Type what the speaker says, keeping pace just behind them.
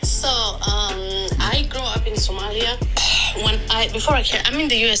Somalia. Before I came, I'm in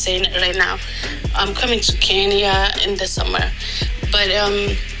the USA right now. I'm coming to Kenya in the summer, but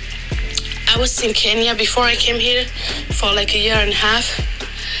I was in Kenya before I came here for like a year and a half,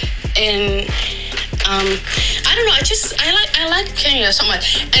 and I don't know. I like Kenya so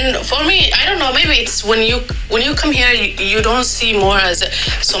much, and for me, I don't know. Maybe it's when you come here, you don't see more as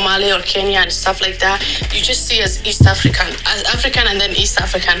Somali or Kenya and stuff like that. You just see as African, and then East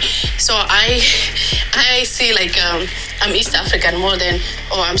African. So I see like I'm East African more than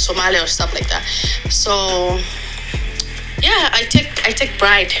I'm Somali or stuff like that. So yeah, I take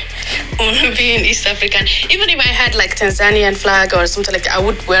pride on being East African. Even if I had like Tanzanian flag or something like that, I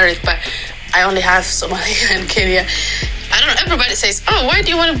would wear it, but I only have Somalia and Kenya. I don't know, everybody says, oh, why do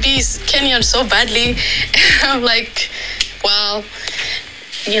you want to be Kenyan so badly? I'm like, well,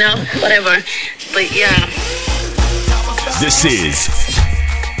 whatever. But yeah. This is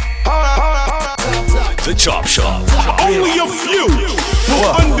The Chop Shop. Only a few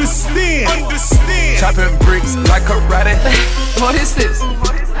will understand. Chopping bricks like a rabbit. What is this?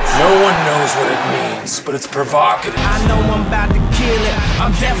 No one knows what it means, but it's provocative. I know I'm about to kill it.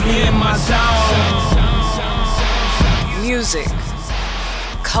 I'm definitely in my zone. Music,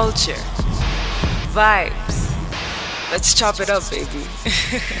 culture, vibes. Let's chop it up, baby.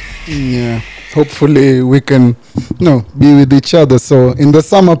 Yeah. Hopefully we can be with each other. So in the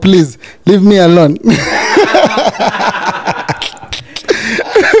summer, please leave me alone.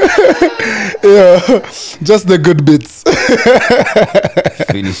 Yeah, just the good bits.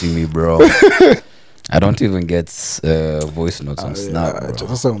 Finishing me, bro. I don't even get voice notes on Snap, bro.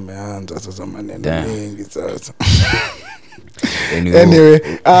 Damn. Anyway,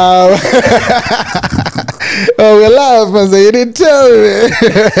 we laugh, manze. You didn't tell me.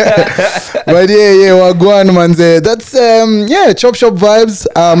 But yeah, wagwan, manze. That's Chop Shop vibes.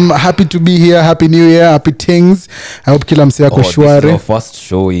 Happy to be here. Happy New Year. Happy things. I hope kila mse yako shwari. This is our first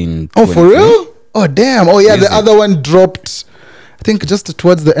show in. Oh, for real? Oh, damn. Oh, yeah. The other one dropped, I think, just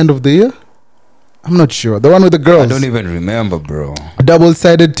towards the end of the year. I'm not sure. The one with the girls. I don't even remember, bro.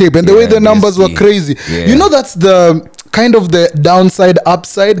 Double-sided tape. And the way the numbers were crazy. Yeah. You know, that's the kind of the downside,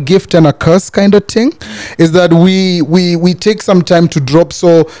 upside, gift and a curse kind of thing. Is that we take some time to drop.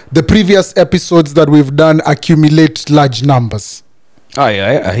 So the previous episodes that we've done accumulate large numbers. Oh,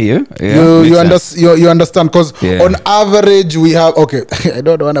 yeah, I hear. Yeah, you understand? Because on average, we have... Okay, I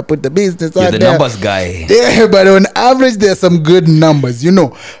don't want to put the business out the there. Numbers guy. Yeah, but on average, there are some good numbers,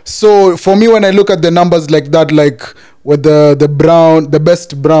 So for me, when I look at the numbers like that, like with the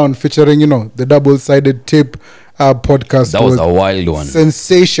best brown featuring, the double-sided tape podcast. That was a wild one.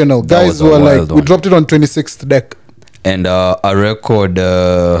 Sensational. Guys were like... We dropped it on 26th deck. And a record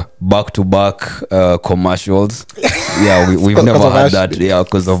back-to-back commercials. Yeah, we've never had that. Yeah,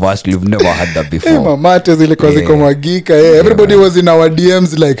 because of Ashley, we've never had that before. Everybody was in our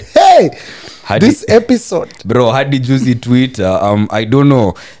DMs like, hey, this episode. Bro, how did you see Twitter? I don't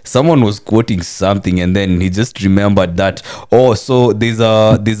know. Someone was quoting something and then he just remembered that. Oh, so there's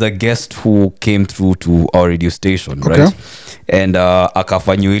a guest who came through to our radio station, right? And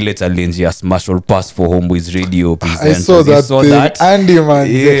akafanyo ile challenge ya smash or pass for Homeboy's radio presenters. I saw that. Andy, man.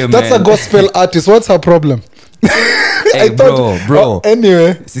 Yeah, that's man. A gospel artist. What's her problem? Hey, bro.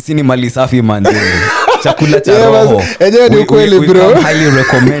 Anyway. Sisi ni mali safi man. Chakula cha roho. We come highly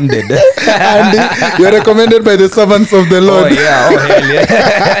recommended. Andy, you're recommended by the servants of the Lord. Oh, yeah. Oh, hell yeah.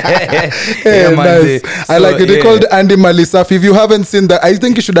 Hey, nice. I like it. They called Andy Malisafi. If you haven't seen that, I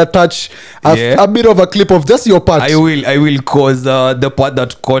think you should attach a bit of a clip of just your part. I will, cause the part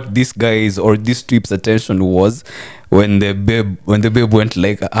that caught this guy's or this trip's attention was when the babe went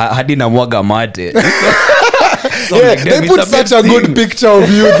like, hadi na mwaga mate. So yeah, like, they put such a good picture of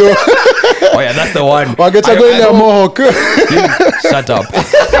you though. Oh yeah, that's the one. Mohawk. Shut up.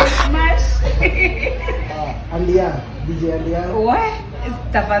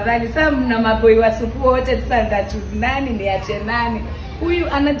 Tafadhali sasa mna maboi wa supu wote sasa ndachuzi nani niache nani.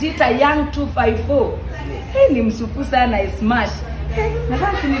 Huyu anajiita Young 254. Ni msupu sana smash. Na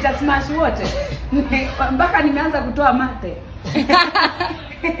sasa nita smash wote. Mpaka nimeanza kutoa mate.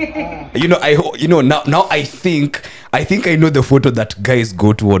 Now I think I know the photo that guys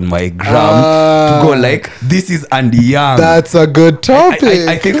go to on my gram to go like, this is Andy Young. That's a good topic.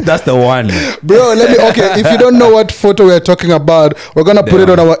 I think that's the one. Bro, if you don't know what photo we're talking about, we're gonna put it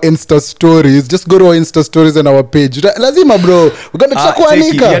on our Insta stories. Just go to our Insta stories and our page. Lazima, bro. We're gonna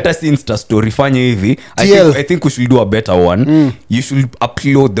chakuanika. Hata si Insta story fanya hivi. I think we should do a better one. You should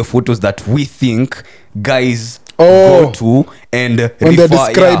upload the photos that we think guys go to and When they're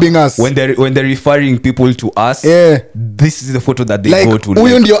describing us. when they're referring people to us, this is the photo that they like go to.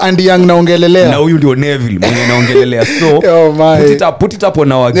 huyu ndio Andy Young naongelelea na huyu ndio Neville mwenye naongelelea. So oh my. put it up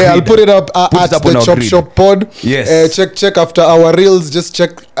on our grid. I'll put it up Put at it up on the our Chop grid. Shop pod. Yes. Check after our reels. Just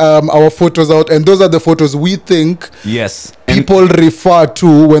check our photos out, and those are the photos we think Yes. people refer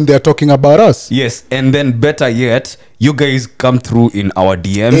to when they're talking about us. Yes, and then better yet, you guys come through in our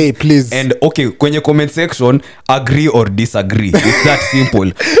DMs. Hey, please. And okay, kwenye comment section, agree or disagree. It's that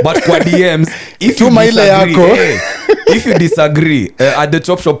simple. But kwa DMs, if you Tuma ile disagree, yako. if you disagree at the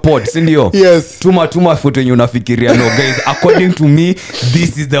Chop Shop pod, sindio? Yes. Tuma photo yenye unafikiria. No, guys, according to me,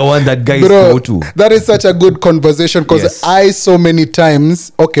 this is the one that guys Bro, go to. that is such a good conversation because Yes. I so many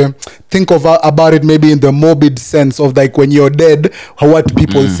times think of about it maybe in the morbid sense of like when you're dead, what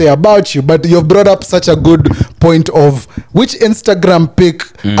people say about you. But you've brought up such a good point of which Instagram pic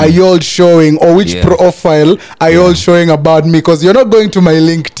are you all showing, or which profile are you all showing about me, because you're not going to my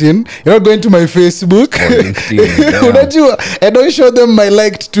LinkedIn, you're not going to my Facebook. Unajua, I don't show them my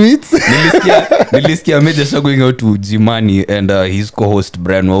liked tweets. nilisikia Meja going out to Jimani and his co-host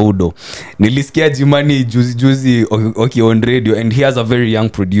Brian Waudo. Nilisikia Jimani juzi okay on radio, and he has a very young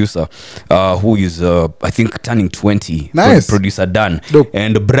producer who is I think turning 20. Nice. Producer Dan. Dope.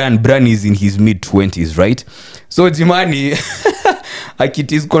 And Brian is in his mid 20s, right? So Jimani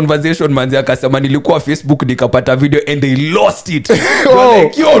akiti's conversation manzi akasema nilikuwa Facebook nikapata video and they lost it.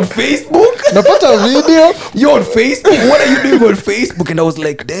 Like, you're on Facebook? Napata video. You're on Facebook? What are you doing on Facebook? And I was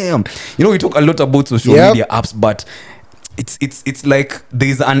like, damn. You know, we talk a lot about social media apps, but it's like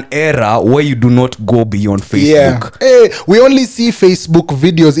there's an era where you do not go beyond Facebook. Hey, we only see Facebook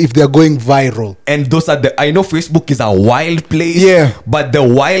videos if they're going viral. And those are I know Facebook is a wild place. Yeah. But the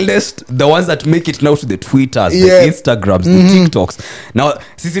wildest, the ones that make it now to the Twitters, Yeah. the Instagrams, the TikToks. Now,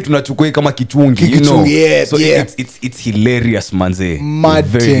 sisi tunachukua kama kichungi, you know. Yeah, so yeah. it's hilarious, manze. Mad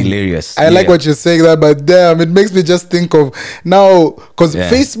Very thing. hilarious. I like what you're saying that, but damn, it makes me just think of now, because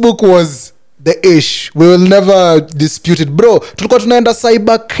Facebook was the ish. We will never dispute it, bro. Tulikuwa tunaenda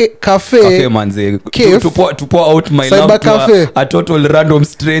cyber cafe manze. Cave. To pour out my Cyber love cafe. to a total random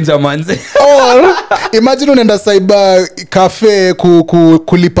stranger, manze. or imagine unaenda cyber cafe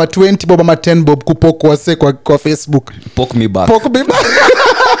kulipa 20 bob ama 10 bob kupokwa se kwa Facebook. Poke me back. Poke me back.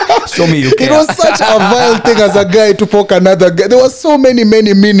 Show me you care. It was such a vile thing as a guy to poke another guy. There were so many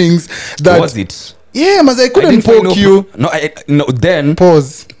meanings that was it? Yeah, mas I couldn't poke you. No, then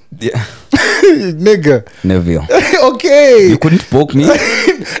Pause. Yeah. Nigga. Neville. Okay. You couldn't poke me?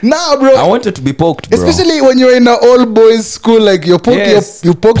 Nah, bro. I wanted to be poked, bro. Especially when you're in an all boys school, like you poked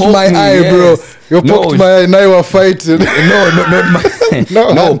you poked my me, eye, bro. You poked my eye, now you were fighting. No, not my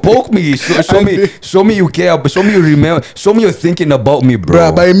no, poke me. Show me you care. Show me you remember. Show me you're thinking about me, bro.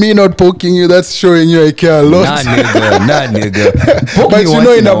 Bruh, by me not poking you, that's showing you I care a lot. Nah, nigga. Poke But me you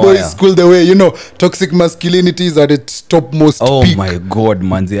know, in a boys' while. school, the way, you know, toxic masculinity is at its topmost peak. My God,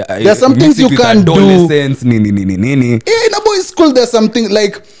 man. There are some things you can't do. Nini. Yeah, in a boys' school, there's something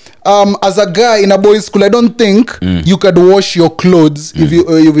like, as a guy in a boys' school, I don't think you could wash your clothes if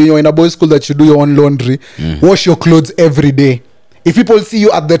you're in a boys' school that you do your own laundry. Wash your clothes every day. If people see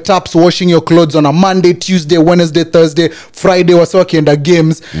you at the taps washing your clothes on a Monday, Tuesday, Wednesday, Thursday, Friday, wasawaki and the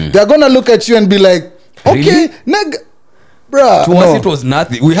games, they're gonna look at you and be like, okay, really? Bruh, to us it was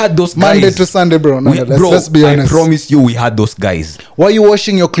nothing. We had those guys Monday to Sunday, bro. No, let's be honest. I promise you we had those guys. Why are you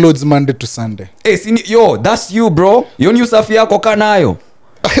washing your clothes Monday to Sunday? Hey, yo, that's you, bro. You new safi yako kanayo.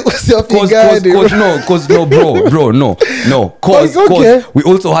 Cause we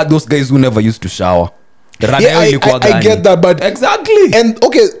also had those guys who never used to shower. Yeah, I get that, but exactly. And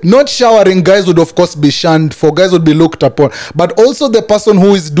okay, not showering, guys would of course be shunned for, guys would be looked upon, but also the person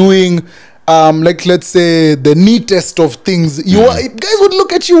who is doing like let's say the neatest of things, guys would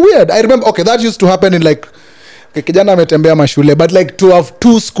look at you weird. I remember, okay, that used to happen in like kijana ametembea mashule, but like to have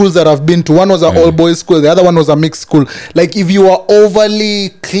two schools that I've been to, one was an all boys school, the other one was a mixed school. Like if you are overly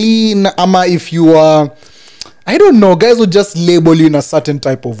clean, ama if you are, I don't know, guys would just label you in a certain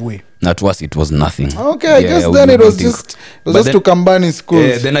type of way. Not to us, it was nothing. Okay, I guess then it was just to Kambani schools.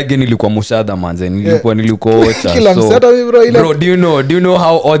 Yeah, then again nilikuwa mushadha manze, nilikuwa ocha. Kila msada mi bro, do you know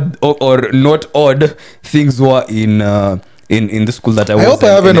how odd or not odd things were in the school that I was in? I hope I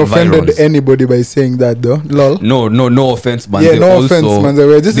haven't offended anybody by saying that though. Lol. No offense, man. Yeah, no offense, man.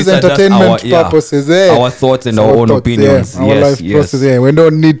 This is entertainment purposes. Our thoughts and our own opinions. Our life process. Yeah, we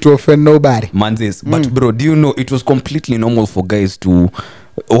don't need to offend nobody. Manzes. But bro, do you know it was completely normal for guys to,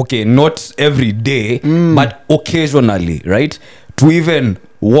 okay, not every day, but occasionally, right? To even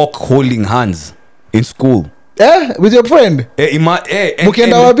walk holding hands in school. Yeah, with your friend.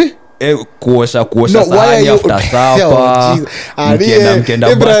 Mukienda wapi? kuosha No, why are sahani you- after Oh, supper Jesus.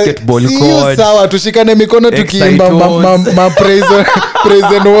 mkienda basketball See you court sawa tushikane mikono tukiimba praise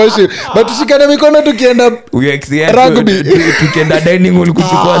and worship but tushikane mikono tukienda Rugby. tukienda dining hall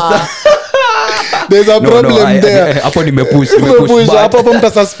kuchukua saa there's a problem there hapo nimepush hapo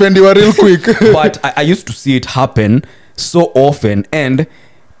mtasuspendiwa real quick but I used to see it happen so often and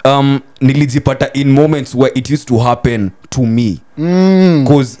nilijipata in moments where it used to happen to me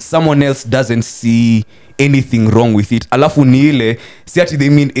because someone else doesn't see anything wrong with it alafu ni ile si ati they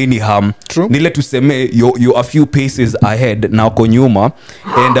mean any harm True. ni ile tuseme you're a few paces ahead na uko nyuma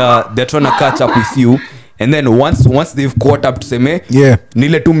and they're trying to catch up with you and then once they've caught up tuseme Yeah.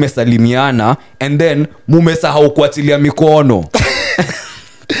 nile tu mmesalimiana and then mumesahau kuachilia mikono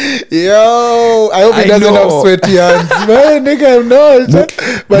yo I hope he I doesn't know. have sweaty hands man nigga no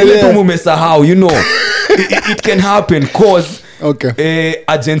but nile tu yeah. mumesahau you know it can happen cause Okay.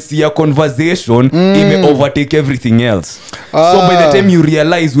 agency ya conversation ime overtake everything else so by the time you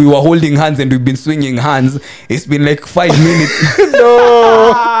realize we were holding hands and we've been swinging hands it's been like 5 minutes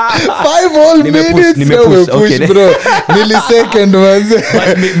No. 5 whole minutes. nimepush, No, okay. bro. Millisecond, man.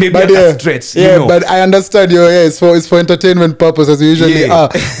 But maybe at a stretch, you yeah, know. but I understand you. Yeah, it's for entertainment purposes as you usually Yeah. are.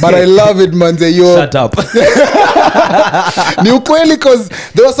 But I love it, man. shut up Ni ukweli because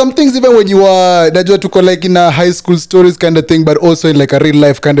there were some things even when you were najua tuko like in a high school stories kind of thing but also in like a real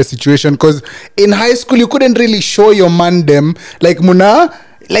life kind of situation because in high school you couldn't really show your man them like muna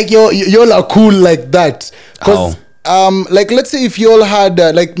like y'all are cool like that because like let's say if you all had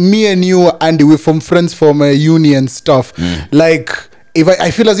like me and you Andy we're from friends from uni and stuff like if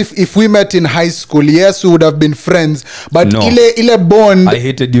I feel as if we met in high school yes we would have been friends but No. ile bond I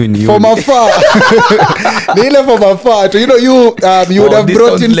hated you in uni. from afar Nile from afar you know you would have this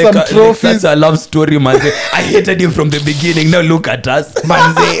brought sounds in like some like trophies such a love story manze I hated him from the beginning now look at us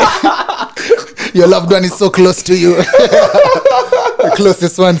manze your loved one is so close to you the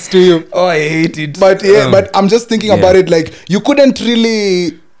closest ones to you oh I hate it but yeah but I'm just thinking yeah. about it like you couldn't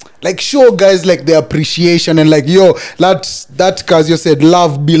really like show guys like the appreciation and like yo that cause you said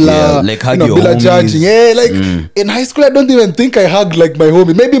love bila Yeah, like hug your bila homies. judging yeah like in high school I don't even think I hugged like my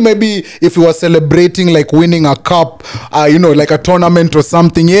homie maybe if we were celebrating like winning a cup you know like a tournament or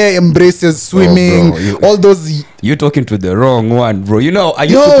something yeah embraces swimming bro, all those you're talking to the wrong one bro you know I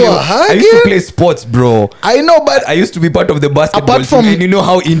used Yo, to hugging? play sports bro I know but I used to be part of the basketball Apart from- team and you know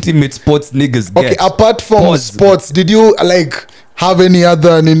how intimate sports niggas get okay apart from Pause. sports did you like have any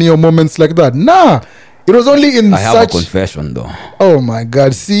other Nini moments like that nah it was only in I have a such confession though oh my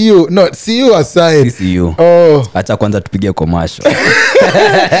god see you aside CCU oh acha kwanza tupige commercial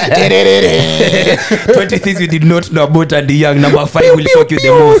 20 things you did not know about Andy Young number 5 will shock you the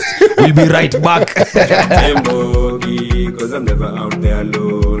most we'll be right back Cause I'm never out there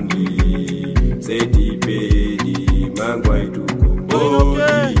lonely. Seti pedi mangwai tuko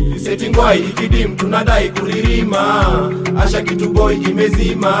Seti ngwai ikidim tunadai kuririma Asha kitu boy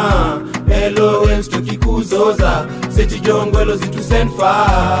kimezima LOL stoki kuzoza Seti jongwelo zitu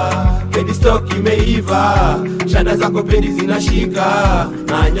senfa Pedi stock imeiva Shada zako pedi zinashika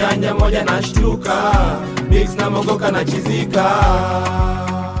Na nyanya moja na shtuka Mix na mogoka na chizika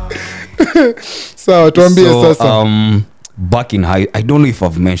sawa tuambie sasa back in high I don't know if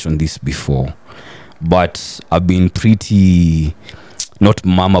I've mentioned this before but I've been pretty not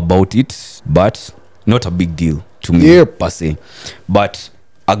mum about it but not a big deal to me Yep. per se but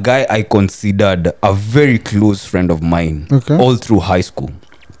a guy I considered a very close friend of mine Okay. all through high school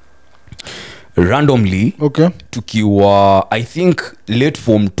randomly okay tukiwa I think late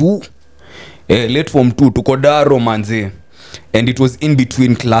form 2 tuko Daro manze and it was in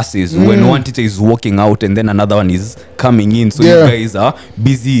between classes when one teacher is walking out and then another one is coming in so Yeah. you guys are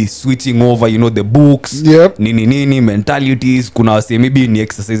busy switching over you know the books Yep. nini mentalities kuna wase maybe ni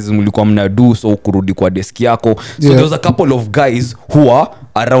exercises mlikuwa mnadu so kurudi kwa desk yako so Yeah. there was a couple of guys who are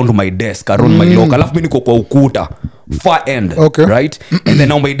around my desk around my locker alafu mimi niko kwa ukuta far end Okay. right and then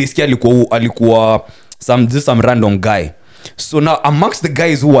now my desk alikuwa some random guy so now amongst the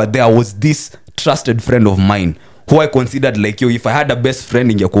guys who were there was this trusted friend of mine who I considered like yo if I had a best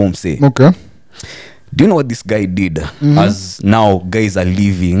friend ingekuwa mse okay do you know what this guy did as now guys are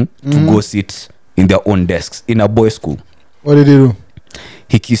leaving to go sit in their own desks in a boys school what did he do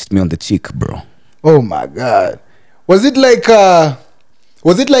he kissed me on the cheek bro oh my god was it like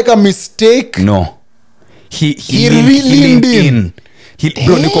a mistake no he leaned in.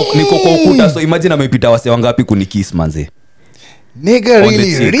 Bro, niko kwa ukuta so imagine amepita wase wangapi kunikiss manze nigga On the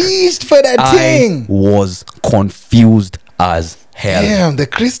really cheek. reached for that I thing was confused as hell. Damn, the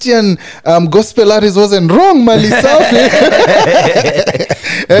Christian gospel artist wasn't wrong, Mali Safi.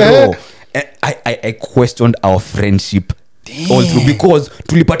 Bro, I questioned our friendship all through because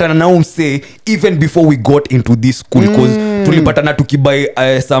tulipatana na umse even before we got into this school because tulipatana tukibuy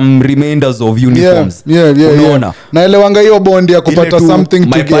some remainders of uniforms. Yeah. Naelewanga hiyo bond ya kupata something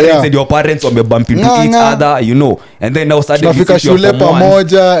my together. parents and your parents wamebump into each other, you know, and then now suddenly tunafika shule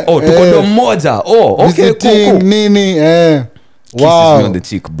pamoja. tuko ndo moja. Okay, visiting, cool. nini Kisses me on the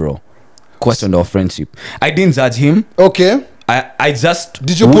cheek, bro. Questioned our friendship. I didn't judge him. Okay. I just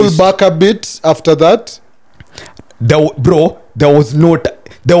Did you pull back a bit after that? There was no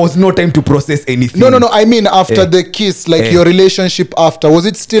time to process anything. No. I mean, after the kiss, like your relationship after, was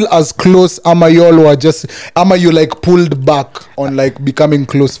it still as close? Ama you like pulled back on like becoming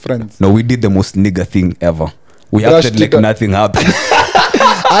close friends? No, we did the most nigger thing ever. We Rushed acted like it. nothing happened.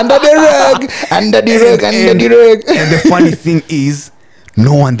 Under the rug. And the funny thing is,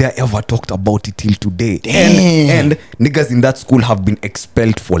 no one there ever talked about it till today. And niggas in that school have been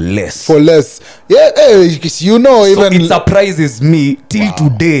expelled for less. Yeah, you know, So even it surprises me till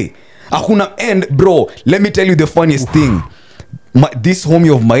today. Akuna end, bro. Let me tell you the funniest thing. This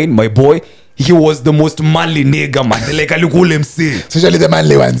homie of mine, my boy, he was the most manly nigga, man. Like alikuwa ule msee. especially the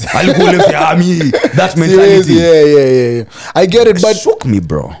manly ones. Alikuwa ule msee. That mentality. Yeah. I get it, but shook me,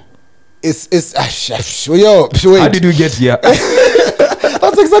 bro. it's yo, wait. How did you get here?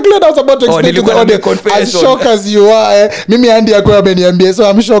 That's exactly what I was about to explain to the audience. As shocked as you are, Mimi Andy Akwa ameniambia, so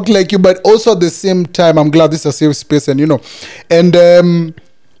I'm shocked like you, but also at the same time, I'm glad this is a safe space, and you know, and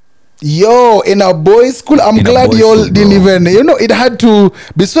yo, in a boys' school, I'm glad you all didn't even, you know, it had to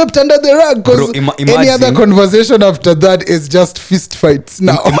be swept under the rug because any other conversation after that is just fist fights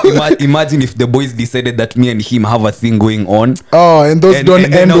now. Imagine if the boys decided that me and him have a thing going on. Oh, and those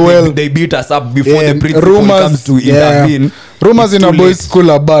don't end well. They beat us up before the principal comes to intervene. Rumors in a boys' school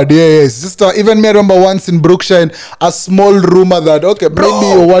are bad. Yes. Just even me, I remember once in Brookshire, a small rumor that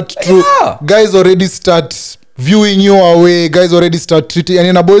maybe you what true. Yeah. Guys already start viewing you away. Guys already start treating. And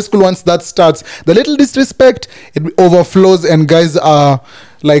in a boys' school, once that starts, the little disrespect it overflows, and guys are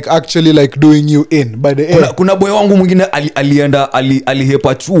like actually like doing you in by the end. Kuna boy wangu mwingine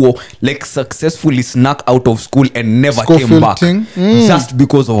alihepa chuo, like successfully snuck out of school and never came back just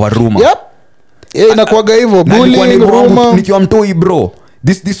because of a rumor. Yep. Inakuwaga hivyo bullying rumor. Nikiwa mtoi, bro,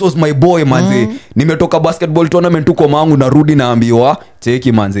 this was my boy, manze. Nimetoka basketball tournament uko mangu, narudi naambiwa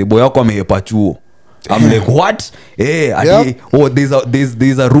cheki manze, boy wako amehepa chuo. I'm like, what? There's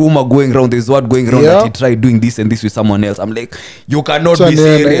a rumor going around, there's what going around that he tried doing this and this with someone else. I'm like, you cannot be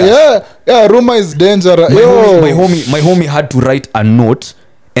serious. Yeah, rumor is dangerous. My homie had to write a note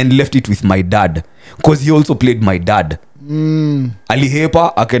and left it with my dad because he also played my dad.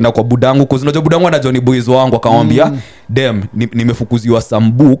 Alihepa akaenda kwa budangu cause unajua budangu anajua ni boys wangu, akamwambia dem nimefukuziwa some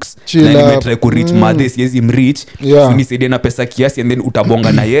books na nimetry ku reach mother, siwezi mreach, so nisaidie na pesa kiasi and then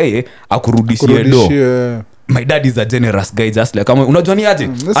utabonga na yeye akurudishie do. My dad is a generous guy, just like kama unajua ni aje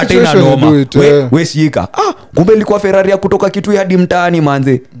hata ina noma we shika kumbe ilikuwa Ferrari ya kutoka kitu hadi mtaani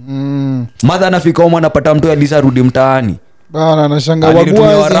manze. Mother anafika huko anapata mtu alisharudi mtaani bana, anashanga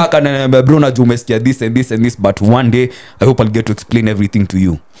wabua haraka na bro na umesikia this and this and this, but one day I hope I'll get to explain everything to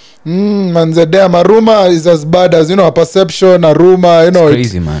you. Manze, damn, a rumor is as bad as, you know, a perception. A rumor, you know, it's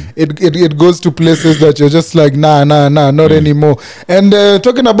crazy, man. It goes to places that you're just like nah not anymore. And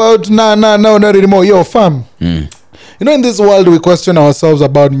talking about not anymore, yo fam, you know, in this world we question ourselves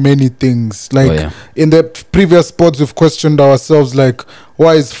about many things. Like in the previous pods we've questioned ourselves, like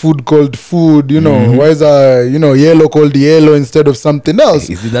why is food called food, you know, why is yellow called yellow instead of something else.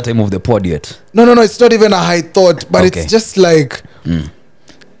 Is it that time of the pod yet? No, it's not even a high thought, but it's just like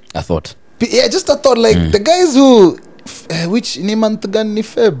a thought. Yeah, just a thought, like the guys who which ni month gani ni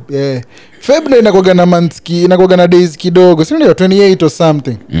Feb. Feb ndo inakuwaga na months inakuwaga na days kidogo, si ndio 28 or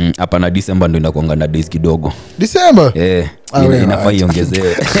something. Hapa na December ndo inakuwaga na days kidogo. December? Inafaa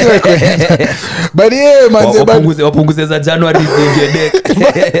iongezewe. But manze wapunguze za January zingedek.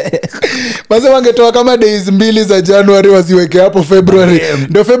 Manze wangetoa kama days 2 za January waziweke hapo February.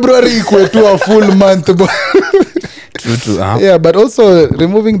 Ndio February ikuwe tu a full month. True. Yeah, but also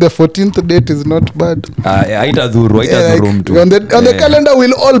removing the 14th date is not bad. Haitadhuru mtu. On the calendar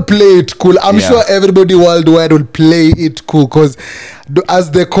we'll all play it cool. I'm sure everybody worldwide will play it cool because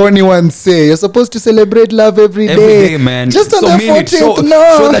as the corny ones say, you're supposed to celebrate love every day. Every day, man. Just on the 14th,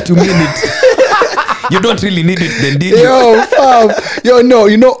 no. Show that you mean it. You don't really need it, then did you? Yo, fam. No,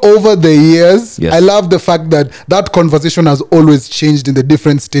 you know, over the years, I love the fact that conversation has always changed in the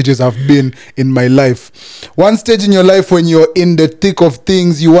different stages I've been in my life. One stage in your life when you're in the thick of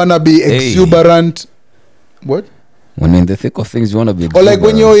things, you want to be exuberant. What? When you're in the thick of things, you want to be. Or like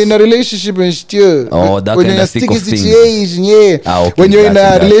when you're in a relationship and still. That when kind you're of thick sticky of things. situation, yeah. Okay, when you're in a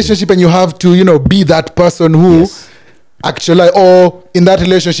gotcha. relationship and you have to, be that person who actually, or in that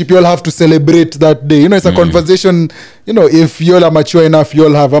relationship, you all have to celebrate that day. It's a conversation. If you all are mature enough, you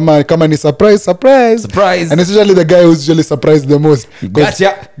all have. Come on, surprise. Surprise. And it's usually the guy who's usually surprised the most.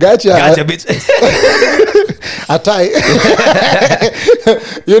 Gotcha, bitch. A tie.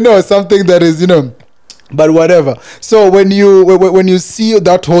 Something that is, but whatever. So when you see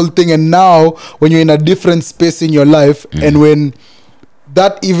that whole thing, and now when you're in a different space in your life, and when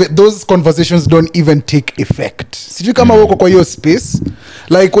those conversations don't even take effect. Sijui kama wako kwa hiyo space.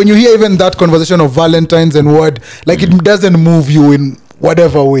 Like when you hear even that conversation of Valentine's and what, like it doesn't move you in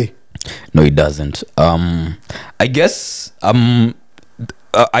whatever way. No, it doesn't. I guess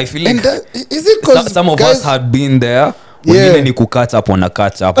I feel like is it 'cause some of guys, us had been there. Wengine ni kucatch up on a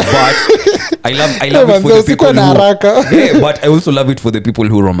catch up, but I love it for the people who, but I also love it for the people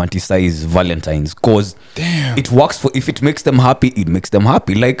who romanticize Valentine's, cause it works for, if it makes them happy, it makes them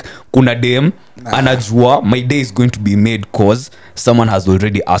happy. Like kuna dem anajua my day is going to be made cause someone has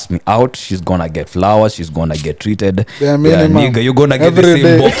already asked me out. She's gonna get flowers, she's gonna get treated. Nigga, you're gonna get every the same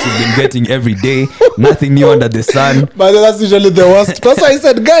day. Box you've been getting every day. Nothing new under the sun. But that's usually the worst. That's why I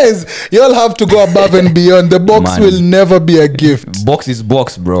said, guys, you all have to go above and beyond. The box will never be a gift. Box is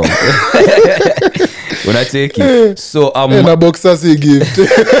box, bro. When I take it, so in a box as a gift.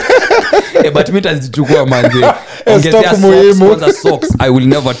 But me tazichukua manze. Ongezea socks. I will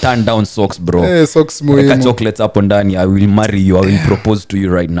never turn down socks, bro. Socks muhimu. Like chocolates up on ndani. I will marry you. I will propose to you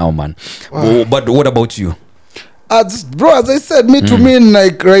right now, man. Wow. But what about you? Bro, as I said, to me,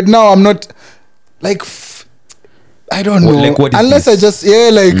 like right now, I'm not like. I don't know. Like what is unless this? I just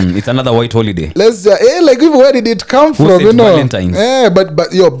it's another white holiday. Let's like where did it come Who from? said Valentine's?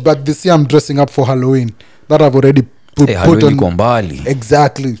 But this year I'm dressing up for Halloween. That I've already put on.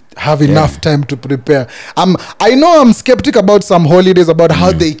 Exactly. Have enough time to prepare. I know I'm skeptic about some holidays, about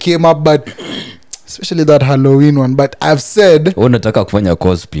how they came up, but especially that Halloween one. But I've said unataka kufanya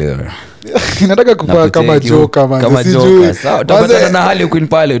cosplayer. Nataka kufanya kama Joker, man. Kama Joker. Sawa, utapata na hali Queen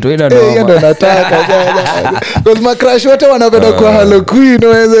pale utaenda na. Ndio nataka. Because my crush wote wanapenda kwa Halloween.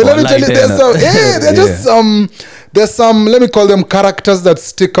 Let me tell you, there's some let me call them characters that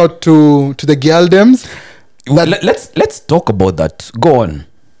stick out to the girldems. Let's talk about that. Go on.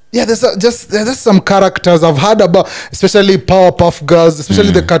 Yeah, there's some characters I've heard about, especially Powerpuff Girls,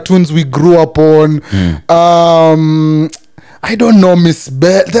 especially the cartoons we grew up on. I don't know, Miss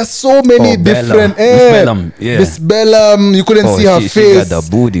Bell. There's so many different. Miss Bellum. You couldn't see her face. She got the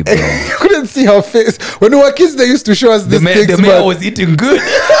booty, bro. You couldn't see her face. When we were kids, they used to show us this thing. The mayor was eating good.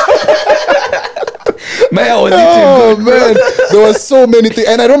 Man, there were so many things,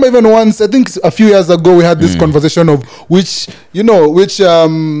 and I remember even once, I think a few years ago, we had this conversation of which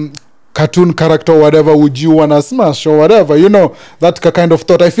cartoon character or whatever would you want to smash or whatever, that kind of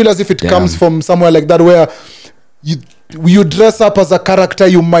thought. I feel as if it comes from somewhere like that, where you dress up as a character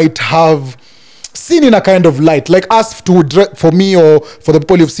you might have seen in a kind of light, like us for me or for the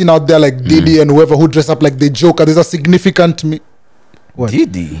people you've seen out there, like Diddy and whoever who dress up like the Joker. There's a significant what?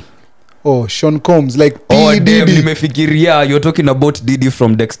 Diddy. Oh, Sean Combs, like P. Oh, damn, Diddy. Nimefikiria, you're talking about Diddy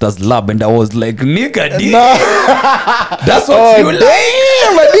from Dexter's Lab, and I was like, nigga, Diddy. That's what you like.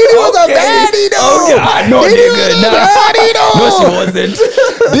 Damn, but Diddy was a baddie, though. Okay, no, Diddy nigga, no, she wasn't.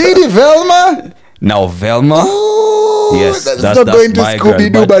 Diddy, Velma. Now, Velma. Ooh, yes, that's not going to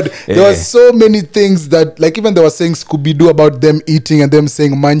Scooby-Doo, but there were so many things that, like, even they were saying Scooby-Doo about them eating and them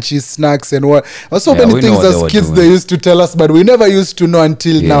saying munchies, snacks, and what. There were so many things as kids they used to tell us, but we never used to know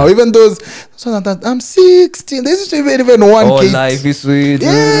until now. Even those, I'm 16. They used to even one kid. Oh, life is sweet.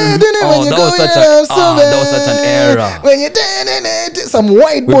 Yeah, that was such an era. When you some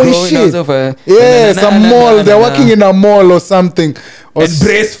white boy shit. Yeah, some mall. They're working in a mall or something. And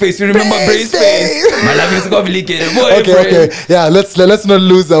Brace Face, you remember Brace Face? My love is complicated. Okay. Yeah, let's not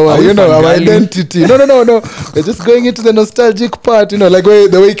lose our identity. No. We're just going into the nostalgic part, like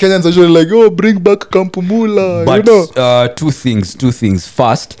the way Kenyans are usually like, bring back Kampumula. But two things.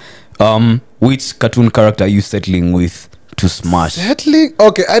 First, which cartoon character are you settling with to smash? Settling?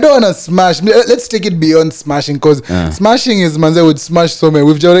 Okay, I don't want to smash. Let's take it beyond smashing, because smashing is manze would smash so many.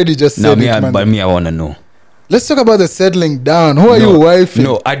 We've already just said it. But me, I want to know. Let's talk about the settling down. Who are you wifing?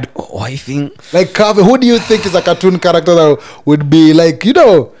 No, wifing. Like, who do you think is a cartoon character that would be like,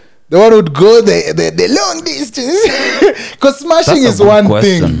 the one would go the long distance? Because smashing is one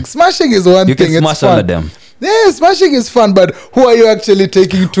thing. Smashing is one thing. You can smash all of them. Yeah, smashing is fun, but who are you actually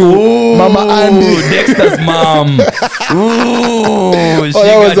taking to Mama Andy? Dexter's mom. Ooh, she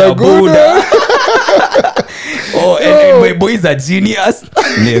that was got a good one. Oh, and my boy is a genius.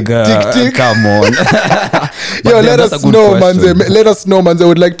 Nigga, Tick, tick. come on. But Yo, then let that's us a good know, question. manze. Let us know, manze. I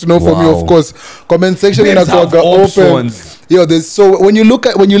would like to know from you, Wow. of course. Comment section in Babes have open. options. Yo, there's so when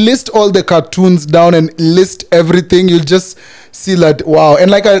you list all the cartoons down and list everything, you'll just see that wow. And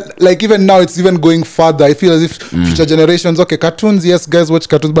like even now, it's even going further. I feel as if future generations, okay, cartoons, yes, guys watch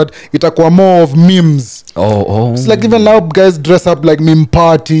cartoons, but itakuwa more of memes. Oh. It's like even now guys dress up like meme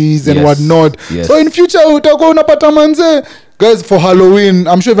parties and Yes, whatnot. yes. So in future utakuwa unapata manze guys for Halloween.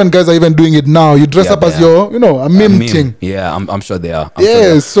 I'm sure even guys are even doing it now. You dress Yeah, up as they are. your a meme thing. Yeah, I'm sure they are.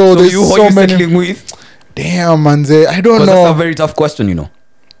 Yeah, so there's you, who so are you many- settling with? Damn manze, I don't Because that's a know. very tough question, you know.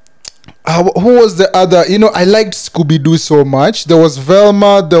 Who was the other? I liked Scooby-Doo so much. There was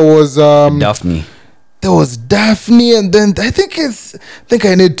Velma. There was Daphne. there was Daphne, and then I think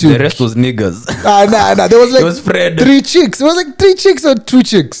I need to. The rest was niggas. Nah. There was like It was Fred. 3 chicks. It was like 3 chicks or 2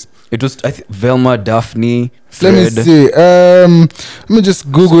 chicks. It was Velma, Daphne, Let me Fred. see. Let me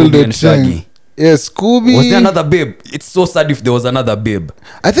just Google Scooby the and thing. Shaggy. Yeah, Scooby. Was there another babe? It's so sad if there was another babe.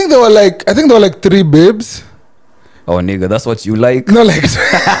 I think there were like 3 babes. Oh, nigga, that's what you like. No, like.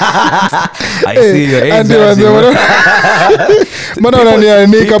 I see your age. And as you know. Man,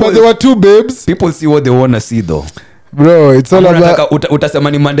 unanianika, but there were 2 babes. People see what they want to see, though. Bro, it's all Ama about. unataka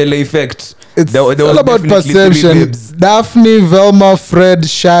utasema ni Mandela effect. It's There all was about definitely 3 perception. babes. Daphne, Velma, Fred,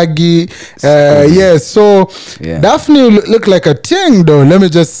 Shaggy. Yes, so Yeah. Daphne look like a thing, though. Let me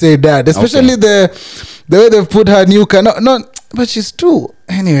just say that. Especially the way they've put her new car. Not, but she's too.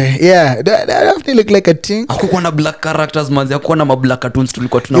 Anyway, yeah, Daphne look like a thing. Hakukuwa na black characters, manzi. Hakukuwa na ma-black cartoons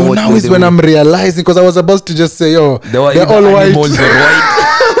tulikuwa tuna Yo, watch now by is the when way. I'm realizing, because I was about to just say, yo, They were they're either all white. animals or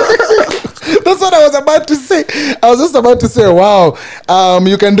white. That's what I was about to say. I was just about to say, wow,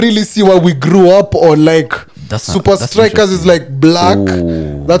 you can really see what we grew up on. Like That's Super that's Strikers is like black.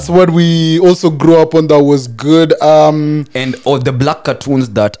 Ooh. That's what we also grew up on. That was good. And the black cartoons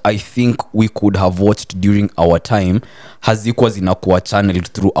that I think we could have watched during our time hazikuwa zinakuwa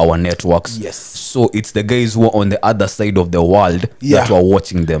channeled through our networks. Yes. So it's the guys who are on the other side of the world Yeah. that were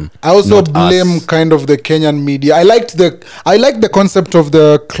watching them. I also not blame us. kind of the Kenyan media. I liked the concept of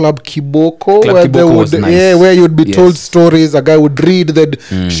the Club Kiboko, Club where Kiboko they would, was nice. yeah, where you'd be Yes. told stories. A guy would read, they'd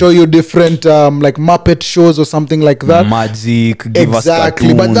show you different like Muppet shows or something like that. Magic, give Exactly,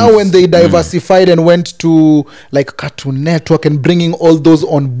 us but cartoons. now when they diversified and went to like Cartoon Network and bringing all those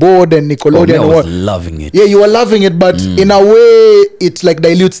on board and Oh, Nickelodeon, me, I and was what- loving it. yeah, you were loving it, but in a way, it like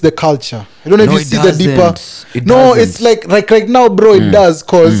dilutes the culture. I don't know No, if you it see the deeper. doesn't. It No, doesn't. it's like right now, bro. It does,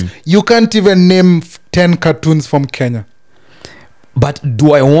 cause you can't even name 10 cartoons from Kenya. But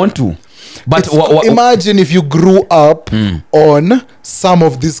do I want to? But It's- imagine if you grew up on some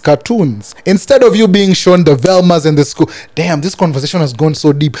of these cartoons instead of you being shown the Velmas and the school. Damn, this conversation has gone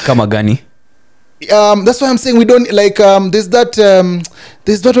so deep. kama gani? That's why I'm saying we don't like there's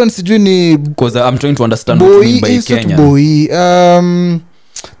that one sijui ni Because I'm trying to understand what you boy, mean by it's not Kenya. boy.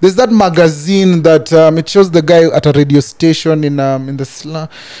 There's that magazine that it shows the guy at a radio station in the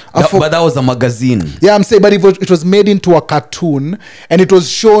But that was a magazine. yeah, I'm saying, but it was made into a cartoon and it was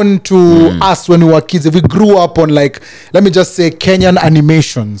shown to us when we were kids. If we grew up on, like, let me just say, Kenyan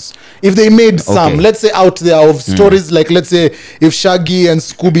animations. If they made some, Okay. let's say, out there of stories, like, let's say, if Shaggy and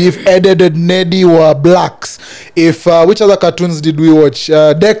Scooby, if Ed and Neddy were blacks, if, which other cartoons did we watch?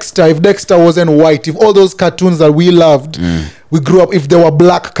 Dexter, if Dexter wasn't white, if all those cartoons that we loved, we grew up, if there were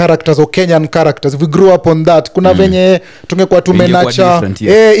black characters or Kenyan characters, if we grew up on that, kuna venye tungekuwa tumenacha. different,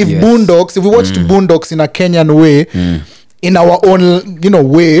 yes. Eh, if Yes. Boondocks, if we watched Boondocks in a Kenyan way, in our own,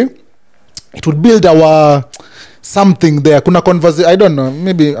 way, it would build our something there. Kuna conversation. I don't know.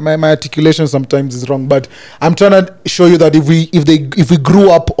 Maybe my articulation sometimes is wrong, but I'm trying to show you that if we grew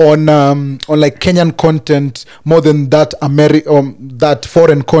up on like Kenyan content more than that that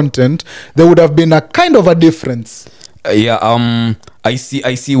foreign content, there would have been a kind of a difference. I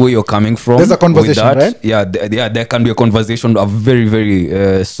see where you're coming from. There's a conversation, with that. right? Yeah, there can be a conversation, a very,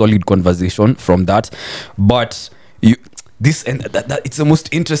 very solid conversation from that. But it's the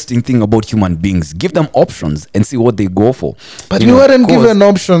most interesting thing about human beings. Give them options and see what they go for. But You we know, weren't 'cause- given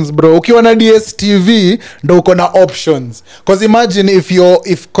options, bro. Ukiwa na DSTV ndo uko na options, because imagine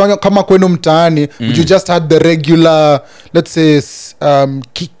if kama kwenu mtaani you just had the regular, let's say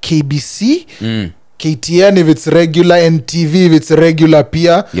KBC, KTN if it's regular, NTV if it's regular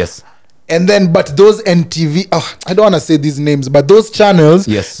pia. Yes. And then, but those NTV, I don't want to say these names, but those channels,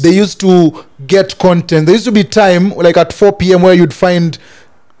 Yes. they used to get content. There used to be time, like at 4 p.m., where you'd find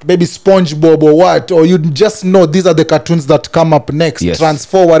maybe SpongeBob or what, or you'd just know these are the cartoons that come up next, Yes.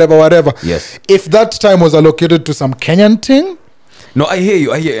 Transform, whatever. Yes. If that time was allocated to some Kenyan thing, No, I hear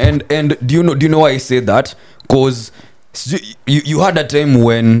you. And do you know why I say that? cause you had a time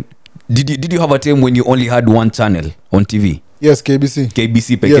when did you have a time when you only had one channel on TV? Yes,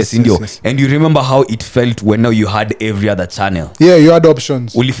 KBC peke sindio. And you remember how it felt when now you had every other channel? Yeah, you had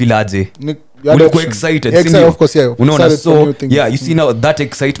options. Ulifilaje? You had Ulikuwa excited, excited, of course, yeah. Unaona, so yeah, you see now that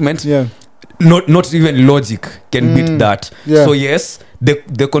excitement, yeah, not even logic can beat that. Yeah. So yes,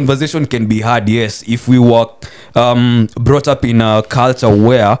 the conversation can be had, yes, if we were brought up in a culture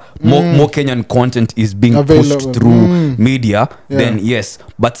where more Kenyan content is being pushed through media, then yes.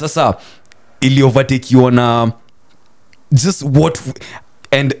 But sasa ili overtake you on just what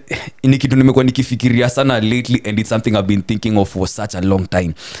and ni kitu nimekuwa nikifikiria sana lately, and it's something I've been thinking of for such a long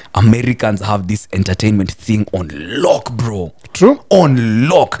time. Americans have this entertainment thing on lock, bro. True. On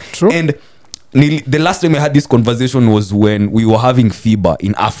lock. True. And the last time I had this conversation was when we were having FIBA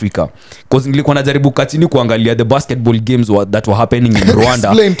in Africa, because nilikuwa najaribu kachini kuangalia the basketball games that were happening in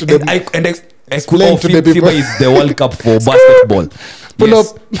Rwanda. Explain to them. FIBA is the World Cup for basketball. Pull up.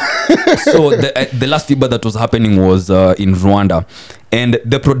 So the last FIBA that was happening was in Rwanda, and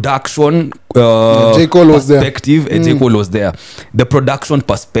the production J. Cole was perspective, J. Cole was there. The production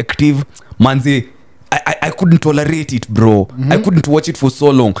perspective, manzi, I couldn't tolerate it, bro. I couldn't watch it for so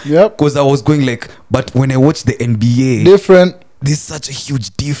long, because I was going like, but when I watch the NBA, different. There's such a huge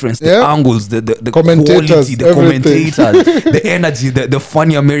difference. The angles, the commentators, quality, the everything. commentators, the energy, the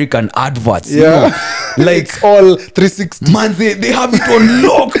funny American adverts. You know? Like it's all 360. Man, they have it on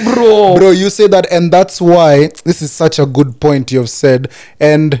lock, bro. Bro, you say that, and that's why this is such a good point you've said,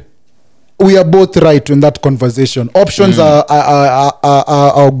 and we are both right in that conversation. Options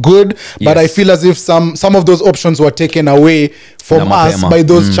are good, but I feel as if some of those options were taken away from us by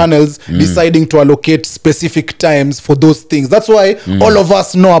those channels deciding to allocate specific times for those things. That's why all of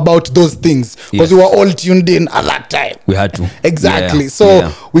us know about those things, because we were all tuned in at that time. We had to. Exactly.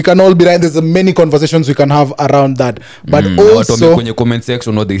 So we can all be right. There's many conversations we can have around that. But also when you comment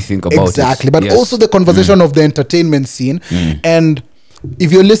section what they think about exactly. it. But also the conversation of the entertainment scene. And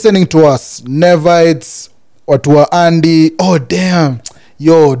if you're listening to us, never it's or to Andy, oh damn,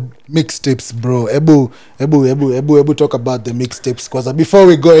 yo, mixtapes, bro. Ebu talk about the mixtapes, because before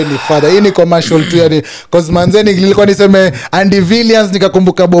we go any further, any commercial tu yani, because manzeni nilikuwa niseme Andy Villians,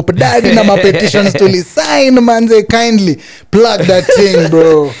 nikakumbuka Bob Daddy na petitions to sign, manze, kindly plug that thing,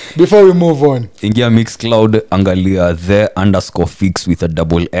 bro, before we move on. Ingia Mixcloud, angalia _fix with a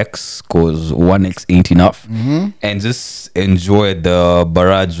double X, because 1X ain't enough, and just enjoy the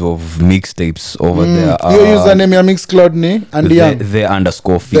barrage of mixtapes over there. Your username ya Mixcloud ni Andy Young. The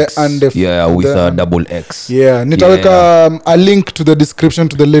 _fix. With a double X. Yeah, nitaweka a link to the description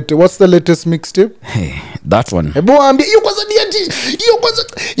to the latest. What's the latest mixtape? Hey, that one.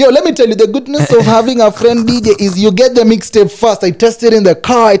 Yo, let me tell you, the goodness of having a friend DJ is you get the mixtape first. I tested in the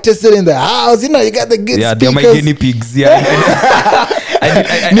car, I tested in the house. You know, you got the good speakers. They're my guinea pigs. Yeah.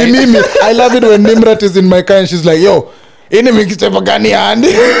 I love it when Nimrat is in my car and she's like, yo, any mixtape gani